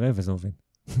לא מתערב וזה עובד.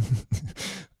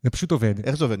 זה פשוט עובד.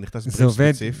 איך זה עובד? נכנס בריף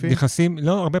ספציפי? נכנסים,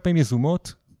 לא, הרבה פעמים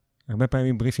יזומות, הרבה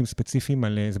פעמים בריפים ספציפיים,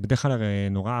 זה בדרך כלל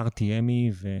נורא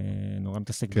RTMי ונורא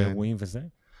מתעסק באירועים וזה.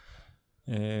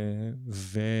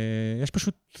 ויש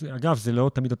פשוט, אגב, זה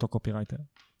לא תמיד אותו קופירייטר.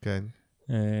 כן.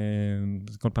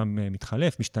 זה כל פעם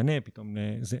מתחלף, משתנה, פתאום,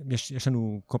 יש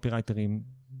לנו קופירייטרים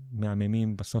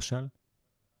מהממים בסושיאל,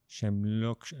 שהם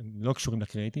לא קשורים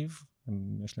לקריאיטיב,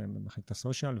 יש להם מחלקת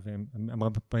הסושיאל, והם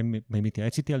הרבה פעמים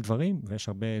מתייעץ איתי על דברים, ויש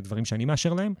הרבה דברים שאני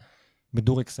מאשר להם.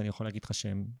 בדורקס אני יכול להגיד לך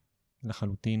שהם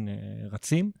לחלוטין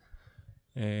רצים.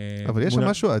 אבל יש שם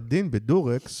משהו עדין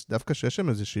בדורקס, דווקא שיש שם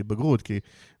איזושהי בגרות, כי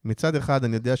מצד אחד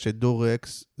אני יודע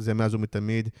שדורקס זה מאז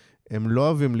ומתמיד, הם לא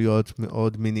אוהבים להיות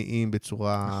מאוד מיניים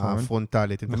בצורה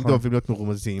פרונטלית, הם תמיד אוהבים להיות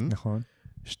מרומזים. נכון.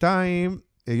 2,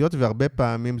 היות והרבה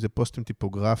פעמים זה פוסטים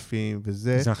טיפוגרפיים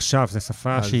וזה... זה עכשיו, זה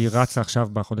שפה שהיא רצה עכשיו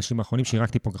בחודשים האחרונים, שהיא רק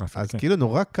טיפוגרפית. אז כאילו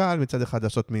נורא קל מצד אחד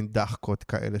לעשות מין דחקות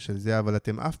כאלה של זה, אבל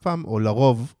אתם אף פעם, או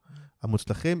לרוב,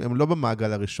 המוצלחים הם לא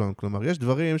במעגל הראשון. כלומר, יש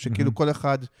דברים שכאילו כל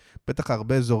אחד, בטח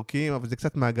הרבה זורקים, אבל זה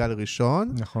קצת מעגל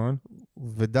ראשון. נכון.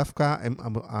 ודווקא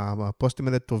הפוסטים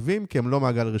האלה טובים, כי הם לא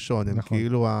מעגל ראשון. הם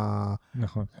כאילו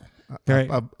נכון.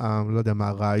 לא יודע מה,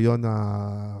 הרעיון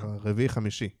הרביעי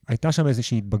חמישי. הייתה שם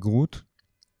איזושהי התבגרות.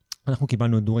 אנחנו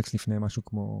קיבלנו את דורקס לפני משהו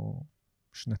כמו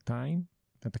 2,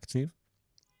 את התקציב.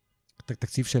 את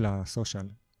התקציב של הסושיאל.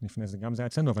 לפני זה גם זה היה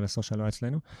אצלנו, אבל הסושיאל לא היה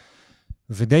אצלנו.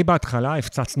 ודי בהתחלה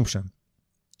הפצצנו שם.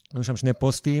 היו שם 2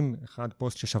 פוסטים, אחד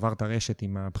פוסט ששבר את הרשת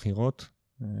עם הבחירות,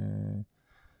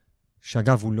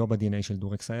 שאגב הוא לא ב-DNA של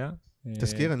דורקס היה.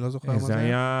 תזכיר, אני לא זוכר מה זה. זה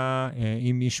היה,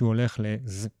 אם מישהו הולך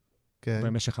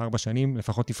במשך 4 שנים,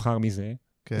 לפחות תבחר מזה,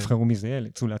 תבחרו מזה,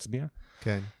 צאו להצביע.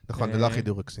 כן, נכון, זה לא הכי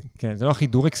דורקסי. כן, זה לא הכי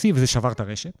דורקסי, וזה שבר את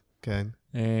הרשת. כן.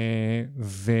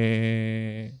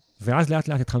 ואז לאט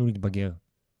לאט התחלנו להתבגר.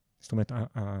 זאת אומרת,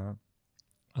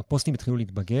 הפוסטים התחילו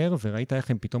להתבגר, וראית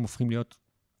איך הם פתאום הופכים להיות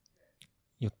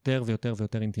יותר ויותר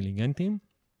ויותר אינטליגנטים.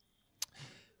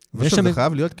 זה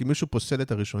חייב להיות כי מישהו פוסל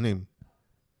את הראשונים.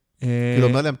 כאילו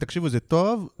אומר להם, תקשיבו, זה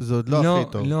טוב, זה עוד לא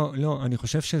הכי טוב. לא, אני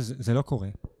חושב שזה לא קורה.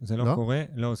 זה לא קורה,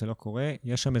 לא, זה לא קורה.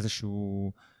 יש שם איזושהי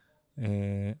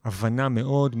הבנה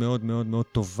מאוד מאוד מאוד מאוד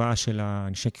טובה של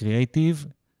האנשי קריאייטיב,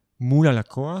 מול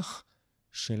הלקוח,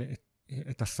 של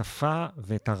את השפה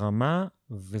ואת הרמה,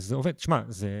 וזה עובד, תשמע,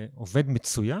 זה עובד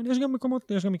מצוין, יש גם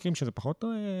מקומות, יש גם מקרים שזה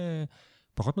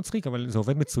פחות מצחיק, אבל זה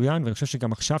עובד מצוין, ואני חושב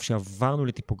שגם עכשיו שעברנו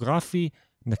לטיפוגרפי,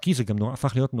 נקי, זה גם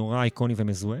הפך להיות נורא איקוני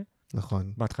ומזוהה.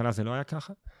 נכון. בהתחלה זה לא היה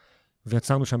ככה,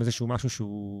 ויצרנו שם איזשהו משהו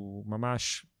שהוא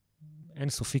ממש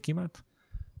אינסופי כמעט.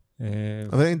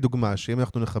 אבל אין דוגמה, שאם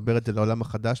אנחנו נחבר את זה לעולם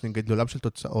החדש, נגיד לעולם של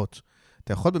תוצאות,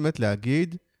 אתה יכול באמת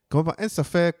להגיד, כמובן, אין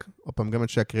ספק, או פעם גם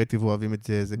אנשי הקריאטיב אוהבים את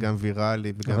זה, זה גם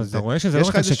ויראלי, וגם אבל זה. אתה רואה שזה לא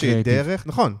רק אנשי קריאטיב. יש לך איזושהי דרך,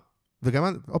 נכון,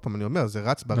 וגם, עוד פעם, אני אומר, זה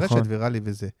רץ ברשת, ויראלי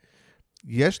וזה.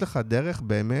 יש לך דרך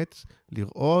באמת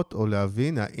לראות או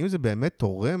להבין, האם זה באמת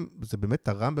תורם, זה באמת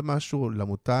תרם במשהו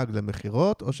למותג,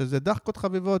 למחירות, או שזה דחקות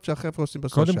חביבות שהחבר'ה עושים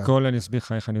בסושיאל? קודם כל, אני אסביר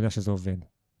לך איך אני יודע שזה עובד.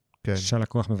 כן.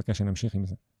 שהלקוח מבקש שנמשיך עם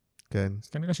זה. כן. אז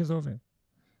כנראה שזה עובד.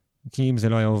 כי אם זה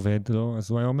לא היה עובד, לא,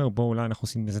 אז הוא היה אומר, בוא, אולי אנחנו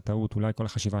עושים איזה טעות, אולי כל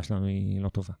החשיבה שלנו היא לא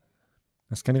טובה.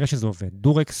 אז כנראה שזה עובד.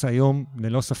 דורקס היום,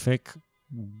 ללא ספק,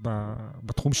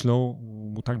 בתחום שלו,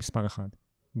 הוא מותג מספר 1,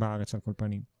 בארץ על כל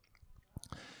פנים.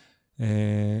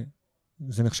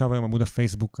 זה נחשב היום עמוד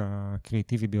הפייסבוק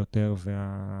הקריאטיבי ביותר,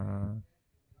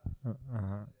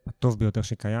 והטוב ביותר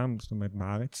שקיים, זאת אומרת,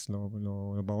 בארץ, לא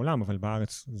בעולם, אבל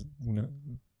בארץ,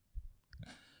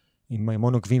 עם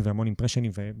המון עוקבים והמון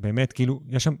אימפרשנים, ובאמת, כאילו,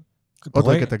 יש שם... עוד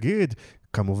רגע תגיד,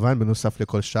 כמובן בנוסף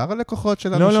לכל שאר הלקוחות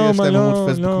שלנו שיש להם עמוד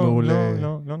פייסבוק מעולה.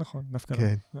 לא נכון, דווקא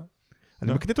לא.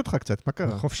 אני מקנית אותך קצת, מה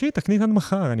קרה? חופשי, תקנית עד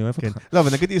מחר, אני אוהב אותך. לא,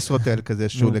 אבל נגיד ישרוטל כזה,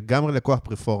 שהוא לגמרי לקוח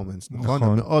פרפורמנס, נכון?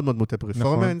 הוא מאוד מאוד מוטה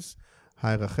פרפורמנס,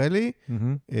 היי רחלי,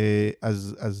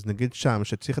 אז נגיד שם,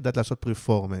 שצריך לדעת לעשות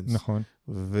פרפורמנס. נכון.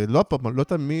 ולא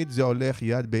תמיד זה הולך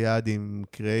יד ביד עם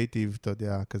קריאייטיב, אתה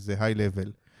יודע, כזה היי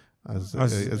לבל.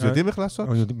 אז יודעים איך לעשות?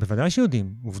 בוודאי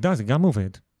שיודעים. עובדה, זה גם עובד.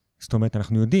 זאת אומרת,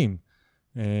 אנחנו יודעים.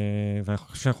 ואני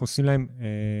חושב שאנחנו עושים להם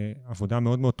עבודה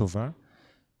מאוד מאוד טובה.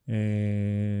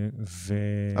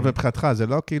 אבל מבחינתך, זה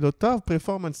לא כאילו, טוב,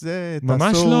 פרפורמנס זה,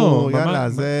 ממש תעשו, לא, יאללה,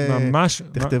 זה, ממש,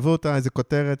 תכתבו אותה, איזה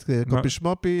כותרת, קופי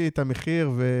שמופי, את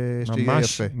המחיר, ושתהיה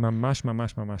יפה. ממש,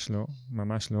 ממש, ממש לא,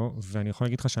 ממש לא, ואני יכול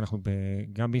להגיד לך שאנחנו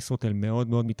גם בישרוטל מאוד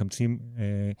מאוד מתאמצים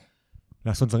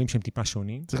לעשות דברים שהם טיפה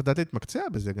שונים. צריך לדעת להתמקצע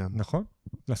בזה גם. נכון,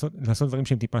 לעשות דברים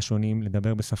שהם טיפה שונים,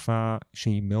 לדבר בשפה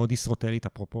שהיא מאוד ישרוטלית,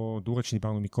 אפרופו דורק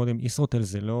שדיברנו מקודם, ישרוטל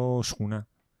זה לא שכונה,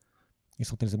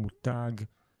 ישרוטל זה מותג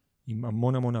עם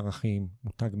המון המון ערכים,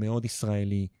 מותג מאוד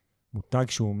ישראלי, מותג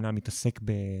שהוא אמנם מתעסק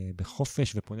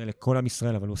בחופש ופונה לכל עם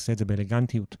ישראל, אבל הוא עושה את זה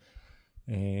באלגנטיות,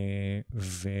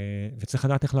 וצריך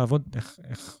לדעת איך לעבוד,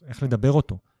 איך לדבר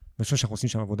אותו. ואני חושב שאנחנו עושים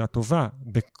שם עבודה טובה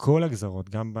בכל הגזרות,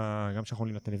 גם שאנחנו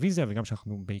עולים לטלוויזיה וגם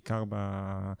שאנחנו בעיקר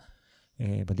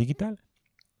בדיגיטל,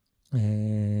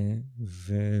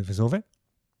 וזה עובד.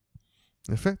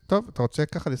 יפה, טוב, אתה רוצה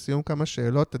ככה לסיום כמה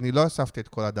שאלות, אני לא אספתי את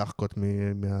כל הדחקות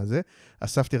מהזה,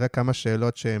 אספתי רק כמה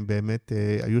שאלות שהן באמת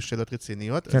היו שאלות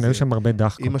רציניות. כן, היו שם הרבה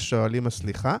דחקות. אם השואלים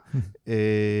הסליחה.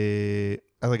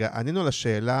 אז רגע, ענינו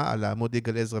לשאלה על העמוד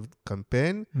יגאל עזרא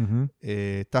קמפיין,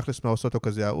 תכלס מה עושה אותו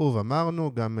כזה אהוב,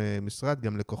 אמרנו, גם משרד,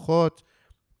 גם לקוחות,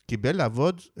 קיבל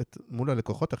לעבוד מול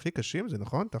הלקוחות הכי קשים, זה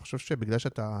נכון? אתה חושב שבגלל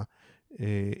שאתה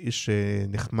איש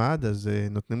נחמד, אז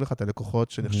נותנים לך את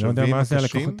הלקוחות שנחשבים קשים? אני לא יודע מה זה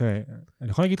הלקוחות, אני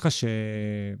יכול להגיד לך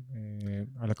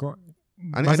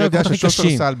אני יודע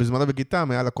ששופרסל בזמנו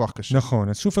בגיטם היה לקוח קשה. נכון,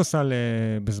 אז שופרסל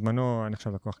בזמנו אני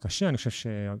חושב לקוח קשה, אני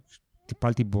חושב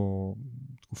שטיפלתי בו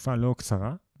תקופה לא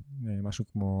קצרה, משהו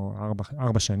כמו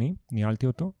 4 שנים, ניהלתי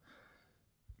אותו.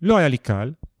 לא היה לי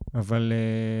קל, אבל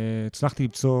הצלחתי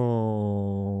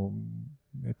למצוא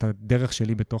את הדרך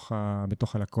שלי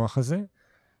בתוך הלקוח הזה.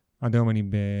 עד היום אני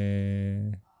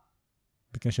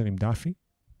בקשר עם דאפי.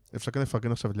 אפשר כאן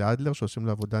לפרגן עכשיו לאדלר, שעושים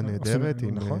לו עבודה נהדרת.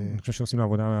 נכון, אני חושב שעושים לו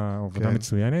עבודה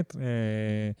מצוינת.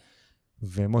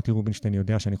 ומוטי רובינשטיין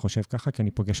יודע שאני חושב ככה, כי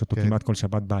אני פוגש אותו כמעט כל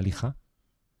שבת בהליכה.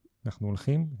 אנחנו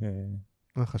הולכים.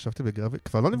 חשבתי בגרביטי,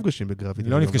 כבר לא נפגשים בגרביטי.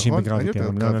 לא נפגשים בגרביטי.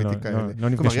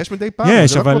 כלומר, יש מדי פעם,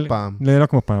 זה לא כמו פעם. לא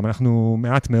כמו פעם, אנחנו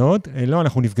מעט מאוד, לא,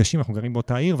 אנחנו נפגשים, אנחנו גרים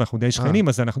באותה עיר, ואנחנו די שכנים,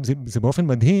 אז זה באופן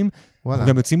מדהים, אנחנו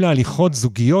גם יוצאים להליכות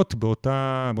זוגיות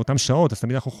באותם שעות, אז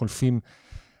תמיד אנחנו חולפים,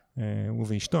 הוא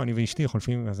ואשתו, אני ואשתי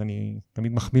חולפים, אז אני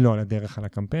תמיד מחמיא לו על הדרך, על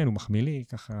הקמפיין, הוא מחמיא לי,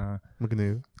 ככה...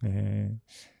 מגניב.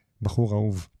 בחור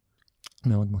אהוב,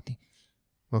 מאוד מוטי.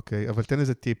 אוקיי, אבל תן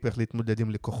איזה טיפ איך להתמודד עם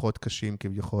לקוחות קשים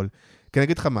כביכול. כי אני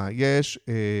אגיד לך מה,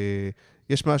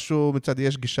 יש משהו, מצד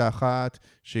יש גישה אחת,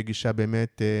 שהיא גישה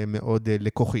באמת מאוד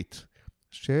לקוחית,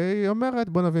 שהיא אומרת,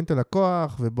 בוא נבין את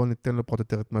הלקוח, ובוא ניתן לו פחות או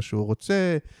יותר את מה שהוא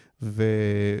רוצה,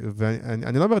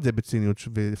 ואני לא אומר את זה בציניות,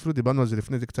 ואפילו דיברנו על זה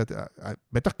לפני זה קצת,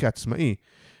 בטח כעצמאי,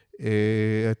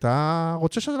 אתה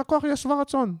רוצה שהלקוח יהיה שבע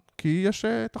רצון, כי יש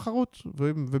תחרות,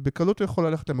 ובקלות הוא יכול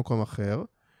ללכת למקום אחר.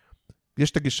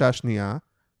 יש את הגישה השנייה,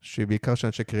 שבעיקר של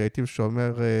אנשי קריאיטיב,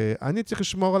 שאומר, אני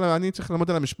צריך ללמוד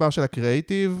על המשפר של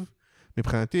הקריאיטיב,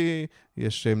 מבחינתי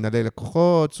יש מנהלי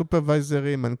לקוחות,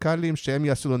 סופרוויזרים, מנכ"לים, שהם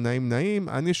יעשו לו נעים,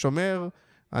 אני שומר,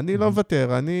 אני לא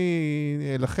מוותר,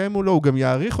 אני אלחם מולו, הוא גם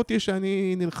יעריך אותי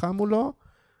שאני נלחם מולו,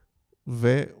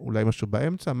 ואולי משהו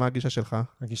באמצע, מה הגישה שלך?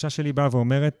 הגישה שלי באה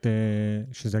ואומרת,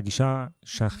 שזו הגישה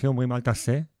שהכי אומרים, אל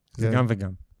תעשה, זה גם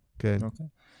וגם. כן. אוקיי?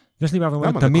 יש לי בא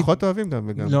ואומרת, תמיד... לקוחות אוהבים גם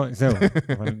וגם. לא, זהו,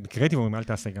 אבל בקריאיטיב אומרים, אל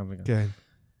תעשה גם וגם. כן.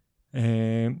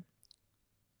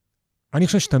 אני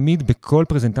חושב שתמיד בכל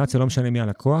פרזנטציה, לא משנה מי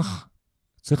הלקוח,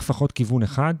 צריך לפחות כיוון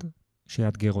אחד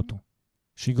שיאתגר אותו.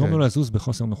 שיגרום לו לזוז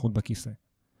בחוסר נוחות בכיסא.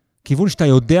 כיוון שאתה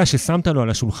יודע ששמת לו על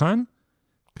השולחן,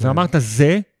 ואמרת,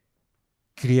 זה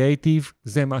קריאיטיב,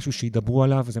 זה משהו שידברו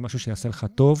עליו, זה משהו שיעשה לך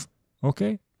טוב,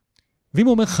 אוקיי? ואם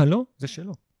הוא אומר לך לא, זה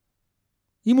שלו.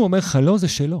 אם הוא אומר לך לא, זה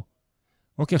שלו.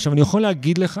 אוקיי, עכשיו אני יכול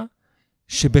להגיד לך,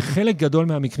 שבחלק גדול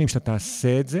מהמקרים שאתה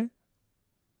תעשה את זה,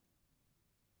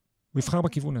 הוא יבחר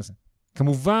בכיוון הזה.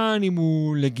 כמובן,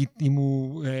 אם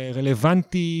הוא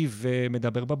רלוונטי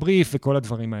ומדבר בבריף וכל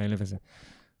הדברים האלה וזה.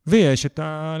 ויש את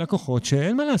הלקוחות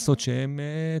שאין מה לעשות, שהם,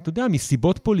 אתה יודע,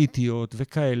 מסיבות פוליטיות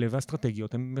וכאלה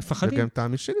ואסטרטגיות, הם מפחדים. וגם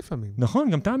טעם אישי לפעמים. נכון,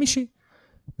 גם טעם אישי.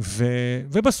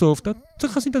 ובסוף אתה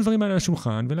צריך לשים את הדברים האלה על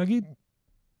השולחן ולהגיד,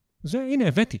 הנה,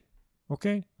 הבאתי.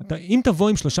 אוקיי? אם תבוא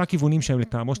עם 3 כיוונים שהם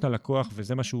לטעמו של הלקוח,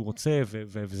 וזה מה שהוא רוצה,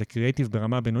 וזה קריאיטיב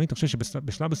ברמה הבינונית, אני חושב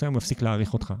שבשלב מסוים הוא מפסיק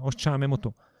להעריך אותך, או שתשעמם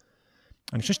אותו.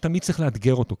 אני חושב שתמיד צריך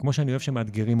לאתגר אותו, כמו שאני אוהב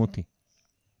שמאתגרים אותי.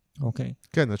 אוקיי?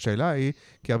 כן, השאלה היא,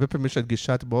 כי הרבה פעמים יש את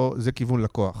גישת בו, זה כיוון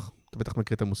לקוח. אתה בטח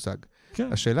מכיר את המושג. כן.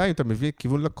 השאלה אם אתה מביא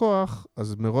כיוון לקוח,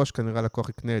 אז מראש כנראה לקוח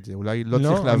יקנה את זה. אולי לא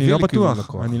צריך להביא לכיוון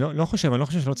לקוח. אני לא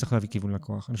חושב שלא צריך להביא כיוון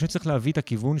לקוח. אני חושב שצריך להביא את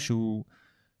הכיוון שהוא...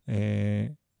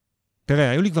 תראה,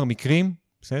 היו לי כבר מקרים,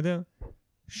 בסדר?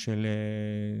 של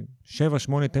 7,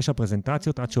 8, 9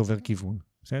 פרזנטציות עד שעובר כיוון,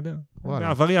 בסדר? וואלה.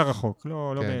 בעברי הרחוק, כן.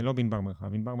 לא בנבר מרחב.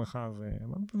 בנבר מרחב,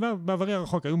 בעברי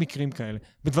הרחוק היו מקרים כאלה.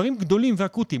 בדברים גדולים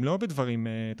ואקוטיים, לא בדברים,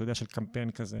 אתה יודע, של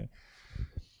קמפיין כזה.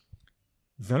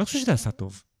 ואני לא חושב שזה עשה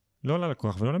טוב. לא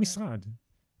ללקוח ולא למשרד.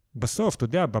 בסוף, אתה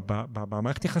יודע,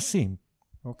 במערכת יחסים,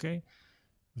 אוקיי?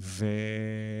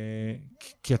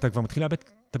 כי אתה כבר מתחיל לאבד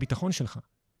את הביטחון שלך.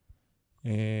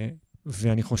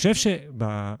 ואני חושב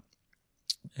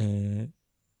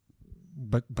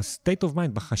בסטייט אוף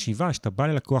מיינד, בחשיבה, שאתה בא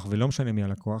ללקוח ולא משנה מי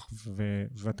הלקוח,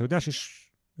 ואתה יודע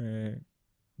שיש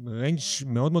ריינג'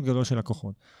 מאוד מאוד גדול של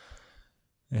לקוחות.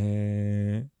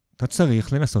 אתה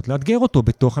צריך לנסות לאתגר אותו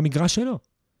בתוך המגרש שלו.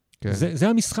 כן. זה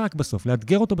המשחק בסוף,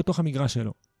 לאתגר אותו בתוך המגרש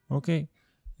שלו, אוקיי?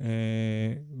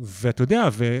 ואתה יודע,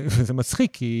 וזה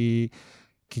מצחיק, כי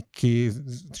אתה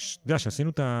יודע, שעשינו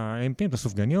את ה-AMPים, את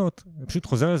הסופגניות, פשוט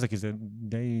חוזר לזה, כי זה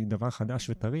די דבר חדש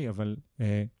וטרי, אבל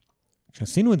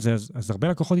כשעשינו את זה, אז הרבה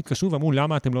לקוחות התקשרו ואמרו,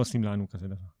 למה אתם לא עושים לנו כזה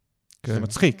דבר? כן. זה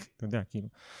מצחיק, אתה יודע, כאילו.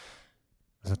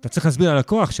 אז אתה צריך להסביר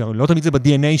ללקוח, שלא תמיד זה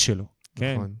ב-DNA שלו,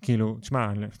 כן? נכון. כאילו,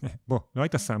 תשמע, בוא, לא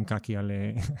היית שם קקי על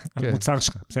מוצר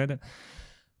שלך, בסדר?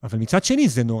 אבל מצד שני,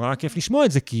 זה נורא כיף לשמוע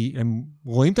את זה, כי הם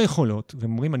רואים את היכולות,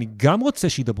 והם אומרים, אני גם רוצה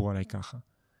שידברו עליי ככה.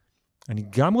 אני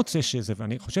גם רוצה שזה,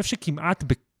 ואני חושב שכמעט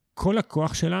בכל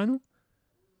הכוח שלנו,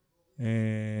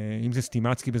 אם זה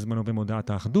סטימצקי בזמנו במודעת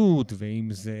האחדות, ואם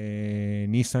זה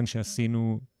ניסן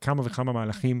שעשינו כמה וכמה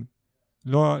מהלכים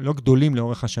לא גדולים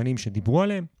לאורך השנים שדיברו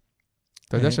עליהם.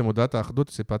 אתה יודע שמודעת האחדות,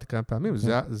 סיפרתי כמה פעמים,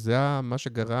 זה מה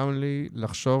שגרם לי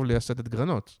לחשוב לייסד את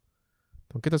גרנות.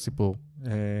 אתה מכיר את הסיפור?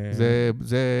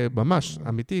 זה ממש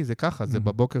אמיתי, זה ככה, זה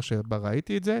בבוקר שבה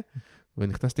ראיתי את זה,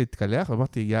 ונכנסתי להתקלח,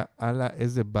 ואמרתי, יאללה,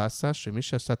 איזה בסה, שמי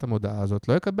שעשה את המודעה הזאת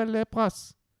לא יקבל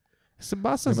פרס. איזה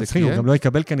בסה זה, מצחיק, הוא גם לא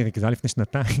יקבל כנראה, כי זה היה לפני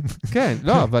שנתיים. כן,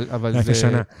 לא, אבל זה... לפני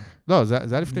שנה. לא, זה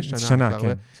היה לפני שנה. שנה,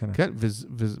 כן. כן,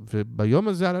 וביום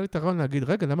הזה עלה לי את הרעיון להגיד,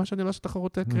 רגע, למה שאני לא עושה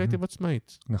תחרות קריאיטיב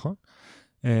עצמאית? נכון.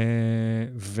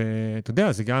 ואתה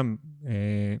יודע, זה גם...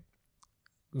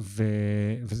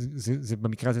 וזה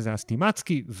במקרה הזה זה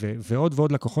הסטימצקי, ועוד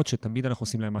ועוד לקוחות שתמיד אנחנו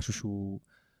עושים להם משהו שהוא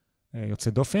יוצא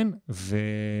דופן,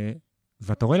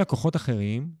 ואתה רואה לקוחות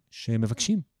אחרים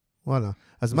שמבקשים. וואלה.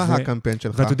 אז מה הקמפיין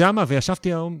שלך? ואתה יודע מה, וישבתי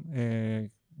היום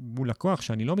מול לקוח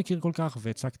שאני לא מכיר כל כך,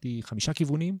 והצגתי 5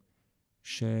 כיוונים,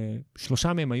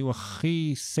 ש3 מהם היו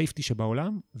הכי סייפטי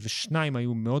שבעולם, ו2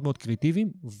 היו מאוד מאוד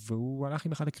קריאטיביים, והוא הלך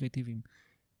עם אחד הקריאטיביים,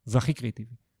 והכי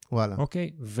קריאטיבי. וואלה.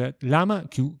 אוקיי? ולמה?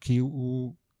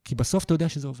 כי בסוף אתה יודע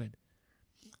שזה עובד.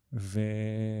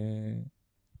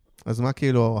 אז מה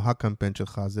כאילו הקמפיין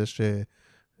שלך? זה ש...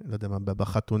 לא יודע מה,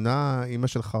 בחתונה, אמא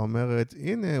שלך אומרת,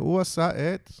 הנה, הוא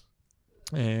עשה את...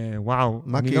 וואו.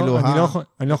 מה כאילו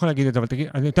אני לא יכול להגיד את זה, אבל תגיד,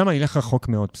 אני יודע מה, אני אלך רחוק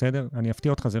מאוד, בסדר? אני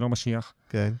אפתיע אותך, זה לא משיח.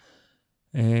 כן.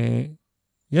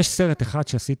 יש סרט אחד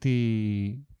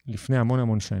שעשיתי לפני המון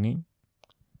המון שנים,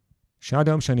 שעד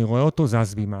היום שאני רואה אותו,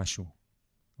 זז בי משהו.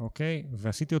 אוקיי?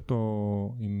 ועשיתי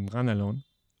אותו עם רן אלון.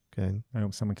 כן.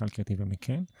 היום סמנכ"ל קריאטיבי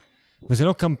מכן. וזה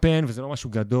לא קמפיין, וזה לא משהו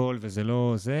גדול, וזה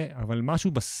לא זה, אבל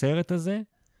משהו בסרט הזה,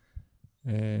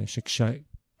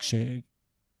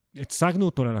 כשהצגנו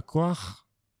אותו ללקוח,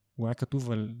 הוא היה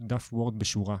כתוב על דף וורד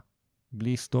בשורה.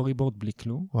 בלי סטורי בורד, בלי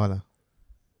כלום. וואלה.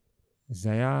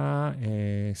 זה היה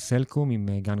סלקום עם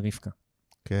גן רבקה.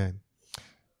 כן.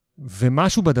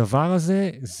 ומשהו בדבר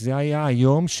הזה, זה היה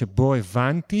היום שבו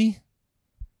הבנתי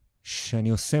שאני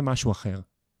עושה משהו אחר.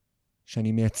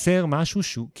 שאני מייצר משהו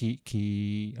שהוא,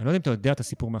 כי אני לא יודע אם אתה יודע את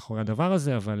הסיפור מאחורי הדבר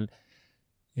הזה, אבל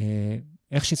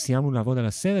איך שסיימנו לעבוד על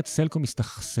הסרט, סלקום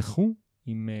הסתכסכו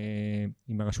עם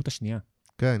הרשות השנייה.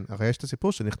 כן, הרי יש את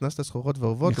הסיפור שנכנס לסחורות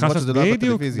ועוברות, למרות שזה לא היה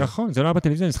בטלוויזיה. נכון, זה לא היה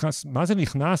בטלוויזיה, מה זה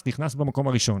נכנס? נכנס במקום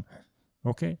הראשון,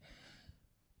 אוקיי?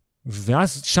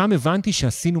 ואז שם הבנתי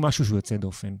שעשינו משהו שהוא יוצא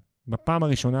דופן. בפעם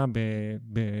הראשונה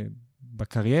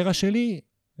בקריירה שלי,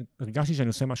 הרגשתי שאני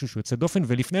עושה משהו שהוא יוצא דופן,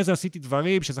 ולפני זה עשיתי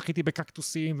דברים שזכיתי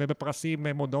בקקטוסים ובפרסים,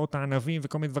 מודעות הענבים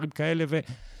וכל מיני דברים כאלה,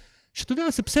 ושאתה יודע,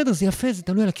 זה בסדר, זה יפה, זה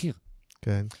תלוי על הקיר.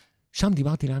 כן. שם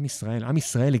דיברתי לעם ישראל, עם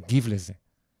ישראל הגיב לזה.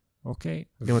 אוקיי?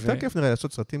 גם יותר כיף נראה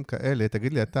לעשות סרטים כאלה,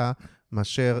 תגיד לי אתה,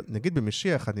 מאשר, נגיד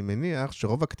במשיח, אני מניח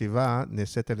שרוב הכתיבה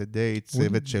נעשית על ידי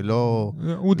צוות שלו,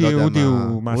 אודי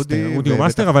הוא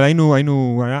מאסטר, אבל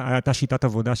הייתה שיטת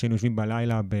עבודה שהיינו יושבים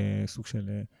בלילה בסוג של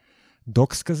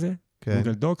דוקס כזה,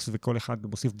 גוגל דוקס, וכל אחד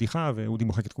מוסיף בדיחה, ואודי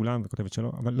מוחק את כולם וכותב את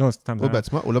שלו, אבל לא, סתם זה... הוא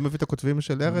בעצמו, הוא לא מביא את הכותבים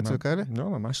של ארץ וכאלה? לא,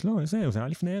 ממש לא, זה היה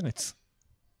לפני ארץ.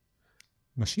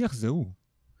 משיח זה הוא.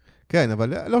 כן,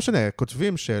 אבל לא שונה,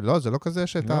 כותבים שלא, זה לא כזה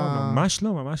שאתה... לא, ממש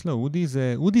לא, ממש לא. אודי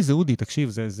זה אודי, תקשיב,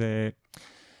 זה...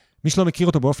 מי שלא מכיר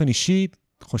אותו באופן אישי,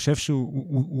 חושב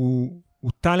שהוא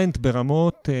הוא טלנט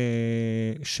ברמות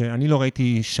שאני לא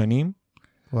ראיתי שנים.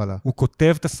 וואלה. הוא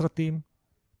כותב את הסרטים,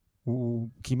 הוא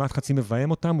כמעט חצי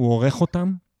מביים אותם, הוא עורך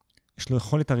אותם, יש לו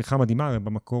יכולת עריכה מדהימה, הרי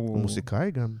במקור הוא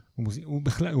מוזיקאי גם.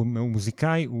 הוא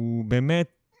מוזיקאי, הוא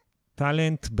באמת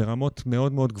טלנט ברמות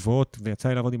מאוד מאוד גבוהות, ויצא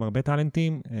לי לעבוד עם הרבה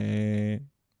טלנטים.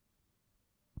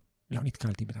 לא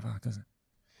נתקלתי בדבר כזה.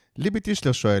 ליבי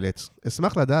טישלר שואלת,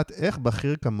 אשמח לדעת איך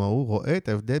בכיר כמוהו רואה את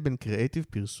ההבדל בין קריאייטיב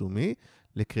פרסומי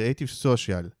לקריאייטיב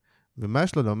סושיאל, ומה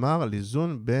יש לו לומר על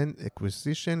איזון בין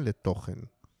אקוויזישן לתוכן.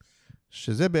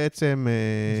 שזה בעצם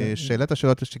שאלת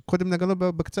השאלות שקודם נגענו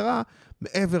בקצרה,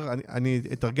 מעבר, אני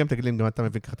אתרגם את הגילים, גם אתה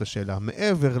מבין ככה את השאלה,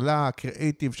 מעבר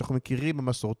לקריאייטיב שאנחנו מכירים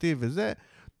במסורתי וזה,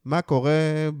 מה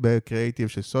קורה בקריאייטיב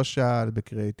של סושיאל,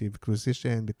 בקריאייטיב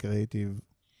אקוויזישן, בקריאייטיב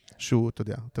שהוא, אתה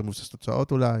יודע, יותר מבוסס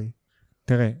תוצאות אולי.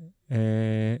 תראה,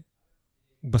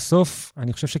 בסוף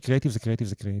אני חושב שקריאייטיב זה קריאייטיב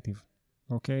זה קריאייטיב,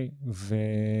 אוקיי?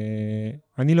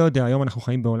 ואני לא יודע, היום אנחנו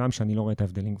חיים בעולם שאני לא רואה את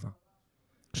ההבדלים כבר.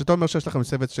 כשאתה אומר שיש לכם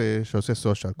צוות שעושה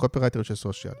סושיאל, קופירייטר של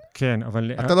סושיאל. כן,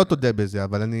 אבל... אתה לא תודה בזה,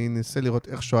 אבל אני אנסה לראות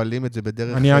איך שואלים את זה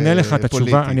בדרך פוליטית. אני אענה לך את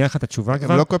התשובה, אני אענה לך את התשובה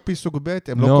כבר. הם לא קופי סוג ב',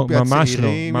 הם לא קופי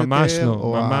הצעירים יותר, ממש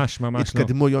לא, ממש לא.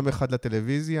 התקדמו יום אחד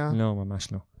לטלוויזיה. לא,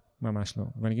 ממש לא, ממש לא.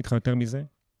 ואני אגיד לך יותר מזה,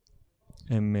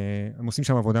 הם עושים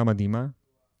שם עבודה מדהימה,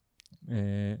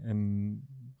 הם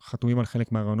חתומים על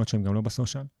חלק מהרעיונות שהם גם לא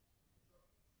בסושיאל,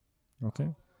 אוקיי?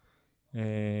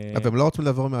 אבל הם לא רוצים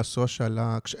לעבור מהסושיאל,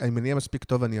 אני מניע מספיק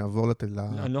טוב, אני אעבור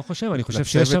אני לא חושב, אני חושב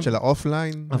שיש שם... לצוות של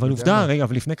האופליין. אבל עובדה, רגע,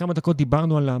 אבל לפני כמה דקות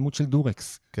דיברנו על העמוד של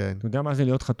דורקס. כן. אתה יודע מה זה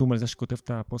להיות חתום על זה שכותב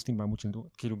את הפוסטים בעמוד של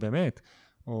דורקס? כאילו באמת,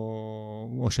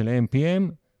 או של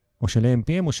AMPM, או של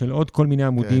AMPM, או של עוד כל מיני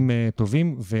עמודים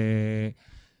טובים,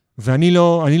 ואני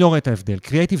לא רואה את ההבדל.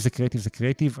 קריאייטיב זה קריאייטיב זה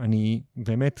קריאייטיב, אני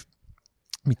באמת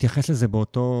מתייחס לזה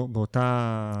באותה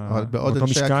משקל. אבל בעוד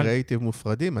אנשי הקריאייטיב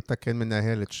מופרדים, אתה כן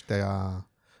מנהל את שתי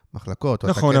המחלקות.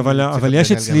 נכון, אבל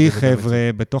יש אצלי חבר'ה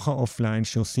בתוך האופליין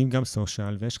שעושים גם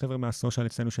סושיאל, ויש חבר'ה מהסושיאל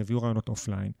אצלנו שהביאו רעיונות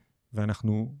אופליין,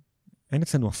 אין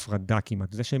אצלנו הפרדה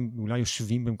כמעט. זה שהם אולי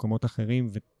יושבים במקומות אחרים,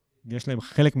 ויש להם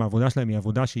חלק מהעבודה שלהם, היא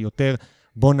עבודה שהיא יותר,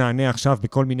 בוא נענה עכשיו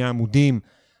בכל מיני עמודים,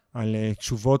 על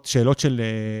תשובות, שאלות של...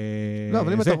 לא,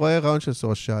 אבל אם אתה רואה רעיון של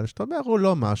סושיאל, שאתה אומר, הוא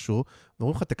לא משהו,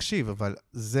 ואומרים לך, תקשיב, אבל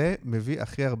זה מביא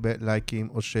הכי הרבה לייקים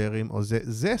או שיירים, או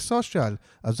זה סושיאל,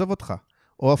 עזוב אותך.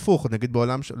 או הפוך, נגיד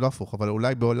בעולם, לא הפוך, אבל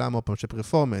אולי בעולם, או פעם, של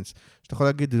פרפורמנס, שאתה יכול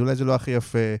להגיד, אולי זה לא הכי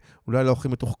יפה, אולי לא הכי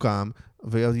מתוחכם,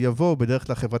 ויבואו בדרך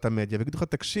כלל חברת המדיה, ויגידו לך,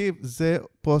 תקשיב, זה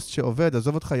פוסט שעובד,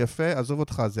 עזוב אותך יפה, עזוב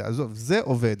אותך זה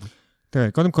עובד.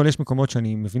 תראה, קודם כל יש מקומות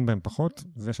שאני מבין בהם פחות,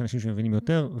 ויש אנשים שמבינים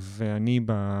יותר, ואני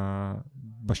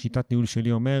בשיטת ניהול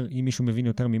שלי אומר, אם מישהו מבין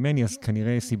יותר ממני, אז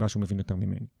כנראה יש סיבה שהוא מבין יותר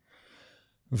ממני.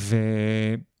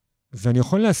 ואני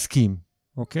יכול להסכים,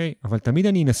 אוקיי? אבל תמיד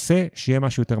אני אנסה שיהיה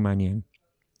משהו יותר מעניין.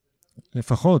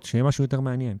 לפחות שיהיה משהו יותר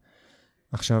מעניין.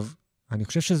 עכשיו, אני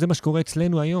חושב שזה מה שקורה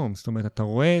אצלנו היום. זאת אומרת, אתה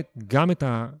רואה גם את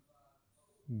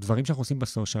הדברים שאנחנו עושים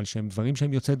בסושיאל, שהם דברים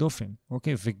שהם יוצאי דופן,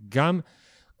 אוקיי? וגם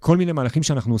כל מיני מהלכים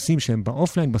שאנחנו עושים, שהם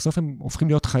באופליין, בסוף הם הופכים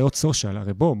להיות חיות סושיאל.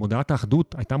 הרי בוא, מודעת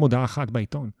האחדות הייתה מודעה אחת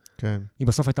בעיתון. כן. היא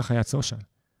בסוף הייתה חיית סושיאל.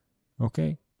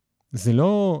 אוקיי? זה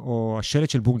לא, או השלט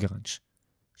של בורגראנץ'.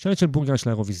 שלט של בורגראנץ' של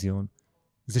האירוויזיון,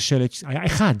 זה שלט, היה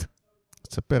אחד.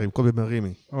 תספר, עם קובי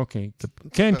מרימי. אוקיי.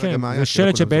 כן, כן.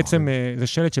 זה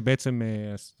שלט שבעצם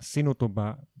עשינו אותו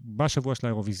בשבוע של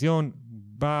האירוויזיון,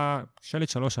 בשלט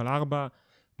 3/4,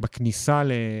 בכניסה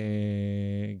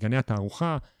לגני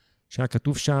התערוכה, שהיה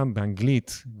כתוב שם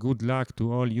באנגלית, Good luck to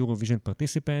all Eurovision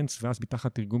participants, ואז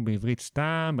מתחת תרגום בעברית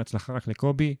סתם, בהצלחה רק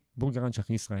לקובי, בורגראנץ'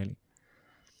 הכי ישראלי.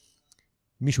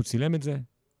 מישהו צילם את זה,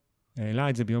 העלה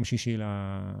את זה ביום שישי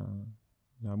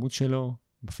לעמוד שלו,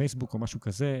 בפייסבוק או משהו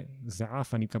כזה, זה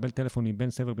עף, אני מקבל טלפון מבן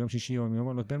סבר ביום שישי, או אני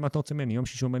אומר לו, בן, מה אתה רוצה ממני? יום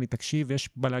שישי אומר לי, תקשיב, יש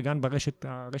בלגן ברשת,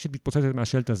 הרשת מתפוצצת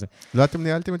מהשלט הזה. לא אתם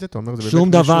ניהלתם את זה? אתה אומר, זה באמת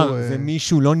שום דבר, זה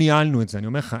מישהו, לא ניהלנו את זה. אני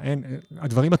אומר לך,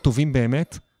 הדברים הטובים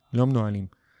באמת לא מנוהלים.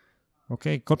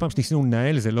 אוקיי? כל פעם שניסינו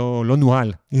לנהל, זה לא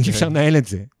נוהל. אי אפשר לנהל את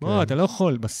זה. בוא, אתה לא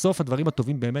יכול. בסוף הדברים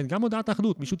הטובים באמת, גם הודעת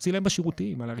האחדות, מישהו צילם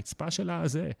בשירותים, על הרצפה של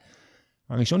הזה.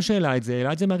 הראשון שהעלה את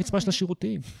זה מהרצפה של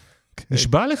השירותים.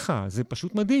 נשבע לך, זה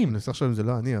פשוט מדהים. אני אעשה עכשיו אם זה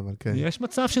לא אני, אבל כן. יש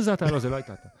מצב שזה אתה, לא, זה לא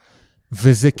הייתה אתה.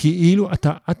 וזה כאילו,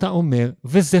 אתה אומר,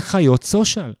 וזה חיות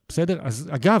סושיאל, בסדר? אז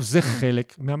אגב, זה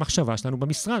חלק מהמחשבה שלנו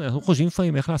במשרד. אנחנו חושבים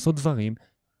לפעמים איך לעשות דברים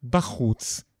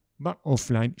בחוץ,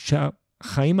 באופליין,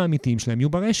 שהחיים האמיתיים שלהם יהיו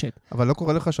ברשת. אבל לא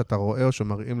קורה לך שאתה רואה או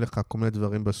שמראים לך כל מיני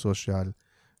דברים בסושיאל,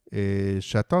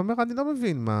 שאתה אומר, אני לא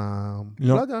מבין מה...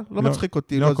 לא יודע, לא מצחיק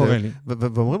אותי. לא קורה לי.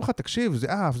 ואומרים לך, תקשיב,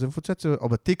 זה מפוצץ, או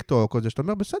בטיקטוק, או זה, שאתה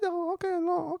אומר, בסדר, אוקיי,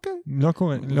 לא, אוקיי. לא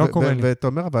קורה לי. ואתה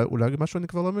אומר, אבל אולי משהו אני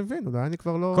כבר לא מבין, אולי אני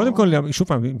כבר לא... קודם כל, שוב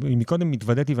פעם, מקודם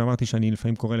מתוודעתי ואמרתי שאני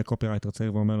לפעמים קורא לקופירייטר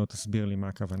צעיר ואומר לו, תסביר לי מה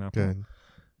הכוונה פה.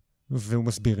 והוא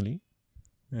מסביר לי.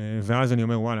 ואז אני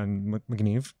אומר, וואלה, אני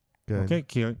מגניב. אוקיי?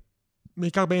 כי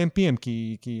בעיקר ב-MPM,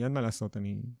 כי אין מה לעשות,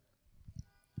 אני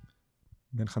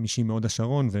בין 50 מהוד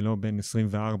השרון, ולא בין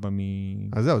 24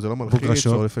 מבוגרשות. אז זהו, זה לא מלחיץ,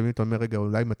 או לפעמים אתה אומר, רגע,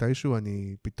 אולי מתישהו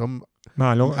אני פתאום...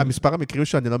 מה, לא... המספר המקרים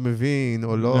שאני לא מבין,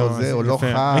 או לא זה, או לא חד,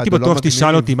 או לא מגניב. הייתי בטוח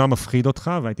שתשאל אותי מה מפחיד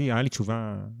אותך, היה לי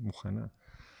תשובה מוכנה.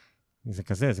 זה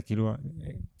כזה, זה כאילו...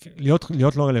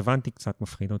 להיות לא רלוונטי קצת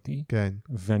מפחיד אותי. כן.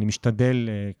 ואני משתדל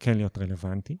כן להיות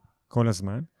רלוונטי, כל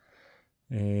הזמן.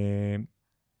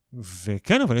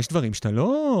 וכן, אבל יש דברים שאתה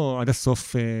לא עד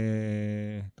הסוף,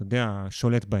 אתה יודע,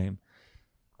 שולט בהם.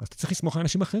 אז אתה צריך לסמוך על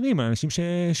אנשים אחרים, על אנשים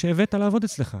שהבאת לעבוד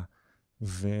אצלך.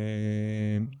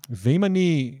 ואם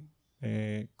אני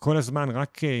כל הזמן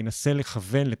רק אנסה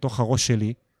לכוון לתוך הראש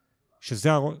שלי,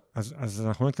 שזה הראש, אז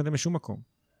אנחנו לא נתקדם לשום מקום.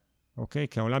 אוקיי?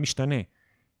 כי העולם משתנה.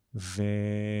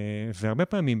 והרבה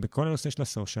פעמים בכל הנושא של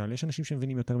הסושיאל, יש אנשים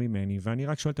שמבינים יותר ממני, ואני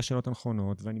רק שואל את השאלות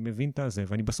הנכונות, ואני מבין את זה,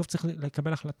 ואני בסוף צריך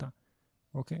לקבל החלטה.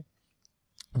 אוקיי?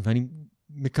 ואני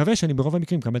מקווה שאני ברוב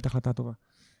המקרים מקבל את ההחלטה הטובה.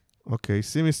 אוקיי,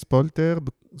 סימי ספולטר,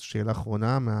 שאלה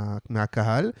אחרונה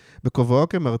מהקהל, בכובעו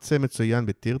כמרצה מצוין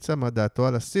בתרצה, מה דעתו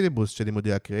על הסילבוס של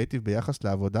לימודי הקריאיטיב ביחס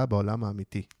לעבודה בעולם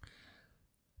האמיתי?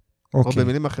 או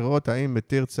במילים אחרות, האם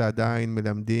בתרצה עדיין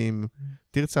מלמדים,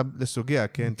 תרצה לסוגיה,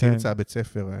 כן? תרצה בית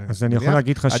ספר. אז אני יכול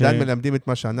להגיד לך עדיין מלמדים את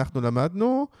מה שאנחנו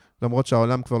למדנו, למרות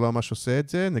שהעולם כבר לא ממש עושה את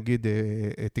זה, נגיד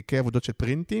תיקי עבודות של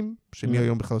פרינטים, שמי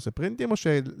היום בכלל עושה פרינטים, או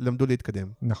שלמדו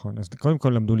להתקדם? נכון, אז קודם כל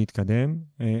למדו להתקדם.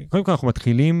 קודם כל אנחנו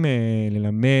מתחילים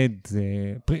ללמד,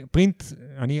 פרינט,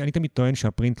 אני תמיד טוען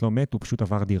שהפרינט לא מת, הוא פשוט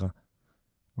עבר דירה.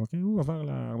 אוקיי? הוא עבר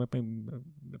הרבה פעמים,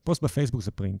 פוסט בפייסבוק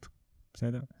זה פרינט,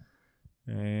 בסדר?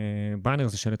 באנר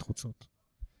זה שלט חוצות.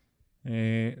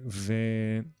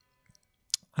 ואני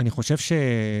חושב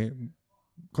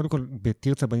קודם כל,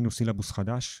 בתרצה בנינו סילבוס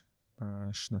חדש,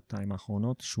 בשנתיים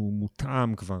האחרונות, שהוא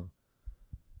מותאם כבר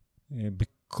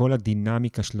בכל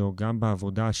הדינמיקה שלו, גם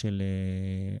בעבודה של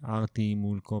ארטי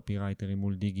מול קופירייטרים,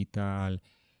 מול דיגיטל,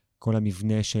 כל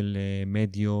המבנה של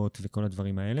מדיות וכל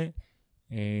הדברים האלה,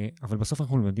 אבל בסוף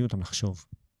אנחנו מלמדים אותם לחשוב.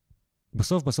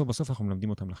 בסוף אנחנו מלמדים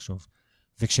אותם לחשוב.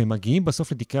 וכשהם מגיעים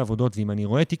בסוף לתיקי עבודות, ואם אני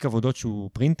רואה תיק עבודות שהוא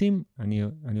פרינטים,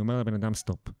 אני אומר לבן אדם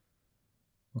סטופ.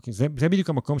 אוקיי, זה בדיוק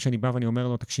המקום שאני בא ואני אומר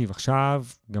לו, תקשיב, עכשיו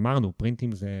גמרנו,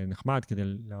 פרינטים זה נחמד כדי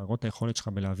להראות את היכולת שלך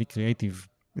בלהביא קריאטיב.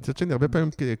 מצד שני, הרבה פעמים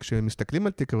כשמסתכלים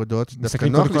על תיק עבודות, דווקא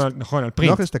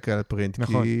נוח להסתכל על פרינט,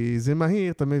 כי זה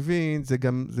מהיר, אתה מבין, זה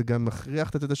גם מכריח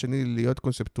את הצד השני להיות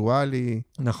קונספטואלי.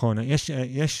 נכון,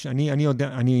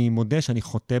 אני מודה שאני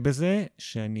חוטא בזה,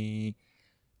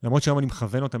 למרות שהיום אני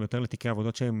מכוון אותם יותר לתיקי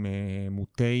עבודות שהם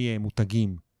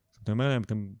מותגים. זאת אומרת,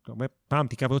 פעם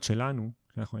תיקי עבודות שלנו,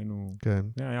 שאנחנו היינו,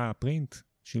 זה היה פרינט,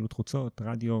 שילוט חוצות,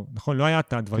 רדיו, נכון, לא היה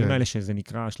את הדברים האלה שזה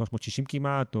נקרא 360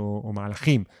 כמעט, או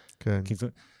מהלכים. כן.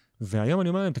 והיום אני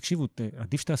אומר להם, תקשיבו,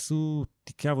 עדיף שתעשו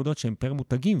תיקי עבודות שהם פר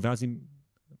מותגים, ואז אם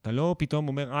אתה לא פתאום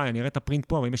אומר, אני אראה את הפרינט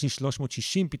פה, אבל אם יש לי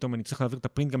 360, פתאום אני צריך להעביר את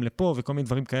הפרינט גם לפה, וכל מיני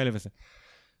דברים כאלה וזה.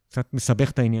 קצת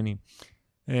מסבך את העניינים.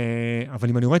 אבל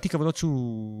אם אני רואה תיק עבודות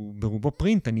שהוא ברובו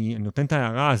פרינט, אני נותן את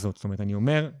ההערה הזאת. זאת אומרת, אני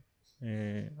אומר,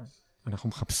 אנחנו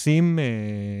מחפשים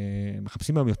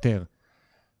היום יותר.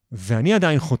 ואני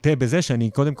עדיין חוטא בזה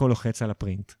שאני קודם כל לוחץ על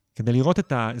הפרינט. כדי לראות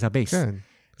זה הבייס. כן.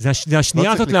 זה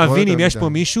השנייה הזאת להבין אם יש פה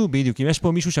מישהו, בדיוק, אם יש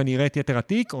פה מישהו שאני אראה את יתר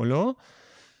התיק או לא.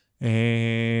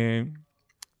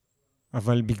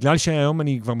 אבל בגלל שהיום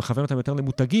אני כבר מכוון אותם יותר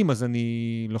למותגים, אז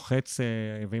אני לוחץ,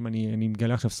 ואם אני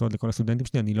מגלה עכשיו סוד לכל הסטודנטים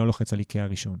שלי, אני לא לוחץ על איקאה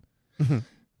הראשון.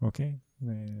 אוקיי?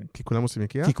 כי כולם עושים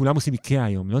איקאה? כי כולם עושים איקאה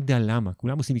היום, לא יודע למה.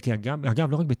 כולם עושים איקאה,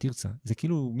 אגב, לא רק בתרצה. זה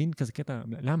כאילו מין כזה קטע,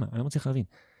 למה? אני לא מצליח להבין.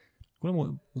 כולם...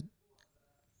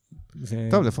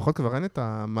 טוב, לפחות כבר אין את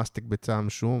המאסטיק בצעם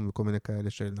שום וכל מיני כאלה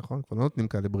של, נכון? כבר לא נותנים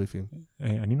כאלה בריפים.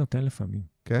 אני נותן לפעמים.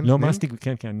 כן? לא מאסטיק,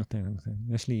 כן, אני נותן.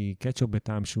 יש לי קטשופ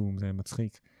בטעם שום, זה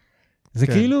מצחיק. זה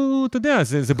כאילו, אתה יודע,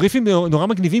 זה בריפים נורא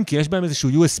מגניבים, כי יש בהם איזשהו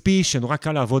USP שנורא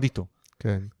קל לעבוד איתו.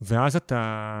 כן. ואז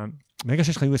אתה, ברגע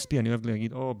שיש לך USP, אני אוהב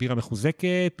להגיד, או בירה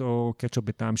מחוזקת, או קטשופ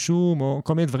בטעם שום, או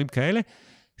כל מיני דברים כאלה,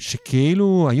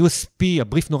 שכאילו ה-USP,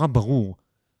 הבריף נורא ברור.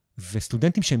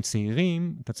 וסטודנטים שהם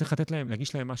צעירים, אתה צריך לתת להם,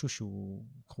 להגיש להם משהו שהוא,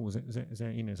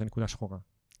 הנה, זה נקודה שחורה.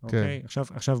 אוקיי?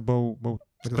 עכשיו בואו,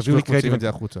 תביאו לי קרדיט. את זה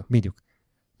החוצה. בדיוק.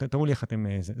 תראו לי איך אתם,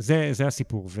 זה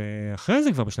הסיפור. ואחרי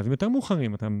זה כבר בשלבים יותר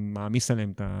מאוחרים, אתה מעמיס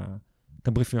עליהם את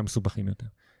הבריפים המסובכים יותר.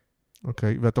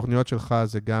 אוקיי, והתוכניות שלך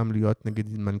זה גם להיות,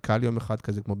 נגיד, מנכ"ל יום אחד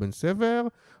כזה כמו בן סבר,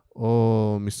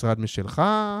 או משרד משלך,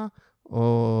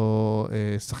 או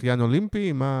שחיין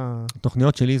אולימפי, מה...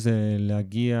 התוכניות שלי זה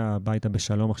להגיע הביתה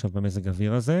בשלום עכשיו במזג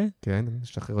אוויר הזה. כן,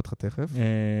 נשחרר אותך תכף.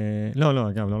 לא,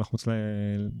 אגב, לא לחוץ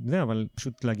לזה, אבל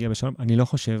פשוט להגיע בשלום. אני לא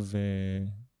חושב,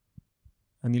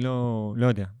 אני לא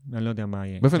יודע, אני לא יודע מה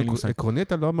יהיה. באופן עקרוני,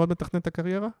 אתה לא מאוד מתכנן את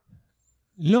הקריירה?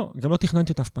 לא, גם לא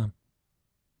תכננתי אותה אף פעם.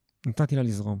 נתתי לה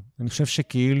לזרום. אני חושב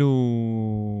שכאילו,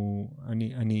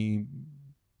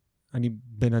 אני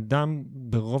בן אדם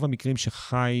ברוב המקרים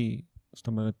שחי, זאת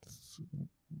אומרת,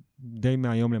 די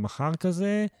מהיום למחר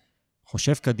כזה,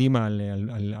 חושב קדימה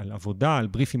על עבודה, על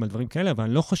בריפים, על דברים כאלה, אבל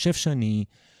אני לא חושב שאני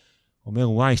אומר,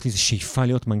 וואי, יש לי איזו שאיפה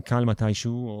להיות מנכ"ל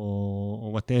מתישהו,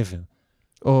 או whatever.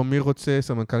 או מי רוצה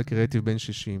סמנכ"ל קריאטיב בן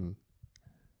 60?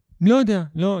 לא יודע,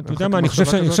 לא, אתה יודע מה, אני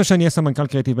חושב שאני אהיה סמנכ"ל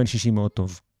קריאטיב בן 60 מאוד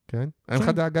טוב. כן? אין לך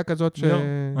דאגה כזאת ש... לא,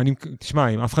 תשמע,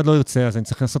 אם אף אחד לא ירצה, אז אני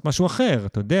צריך לעשות משהו אחר,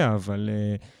 אתה יודע,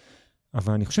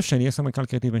 אבל אני חושב שאני אהיה סמנכ"ל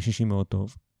קריאטיב בן 60 מאוד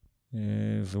טוב.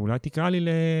 ואולי תקרא לי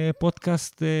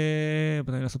לפודקאסט,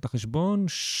 בדי לעשות את החשבון,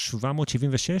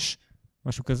 776,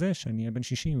 משהו כזה, שאני אהיה בן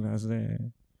 60, ואז...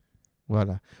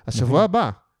 וואלה. השבוע הבא,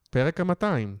 פרק ה-200,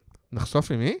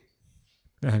 נחשוף עם מי?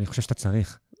 אני חושב שאתה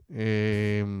צריך.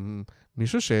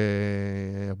 מישהו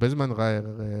שהרבה זמן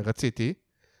רציתי,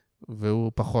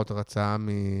 והוא פחות רצה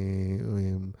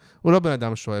הוא לא בן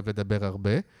אדם שאוהב לדבר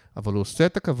הרבה, אבל הוא עושה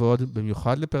את הכבוד,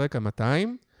 במיוחד לפרק ה-200,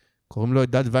 קוראים לו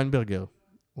דד ויינברגר.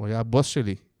 הוא היה הבוס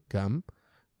שלי גם,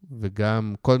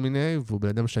 וגם כל מיני, והוא בן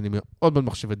אדם שאני מאוד מאוד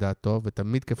מחשיב את דעתו,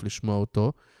 ותמיד כיף לשמוע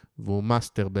אותו, והוא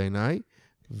מאסטר בעיניי,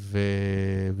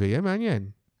 ויהיה מעניין.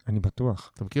 אני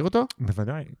בטוח. אתה מכיר אותו?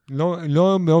 בוודאי.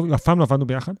 אף פעם לא עבדנו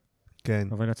ביחד. כן.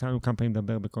 אבל יצא לנו כמה פעמים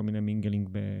לדבר בכל מיני מינגלינג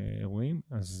באירועים,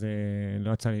 אז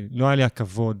לא היה לי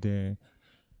הכבוד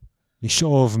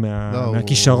לשאוב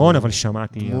מהכישרון, אבל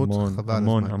שמעתי המון.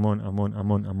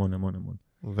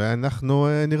 ואנחנו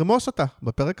נרמוס אותה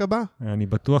בפרק הבא. אני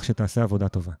בטוח שתעשה עבודה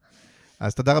טובה.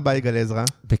 אז תודה רבה, יגאל עזרא.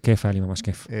 בכיף, היה לי ממש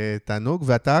כיף. תענוג,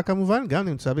 ואתה כמובן גם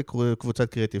נמצא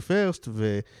בקבוצת Creative First,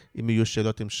 ואם יהיו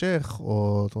שאלות המשך,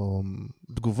 או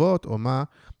תגובות, או מה,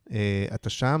 אתה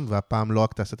שם, והפעם לא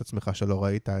רק תעשה את עצמך שלא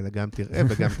ראית, אלא גם תראה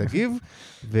וגם תגיב,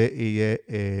 ויהיה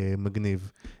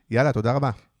מגניב. יאללה, תודה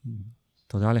רבה.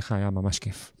 תודה לך, היה ממש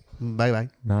כיף. ביי ביי.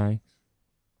 ביי.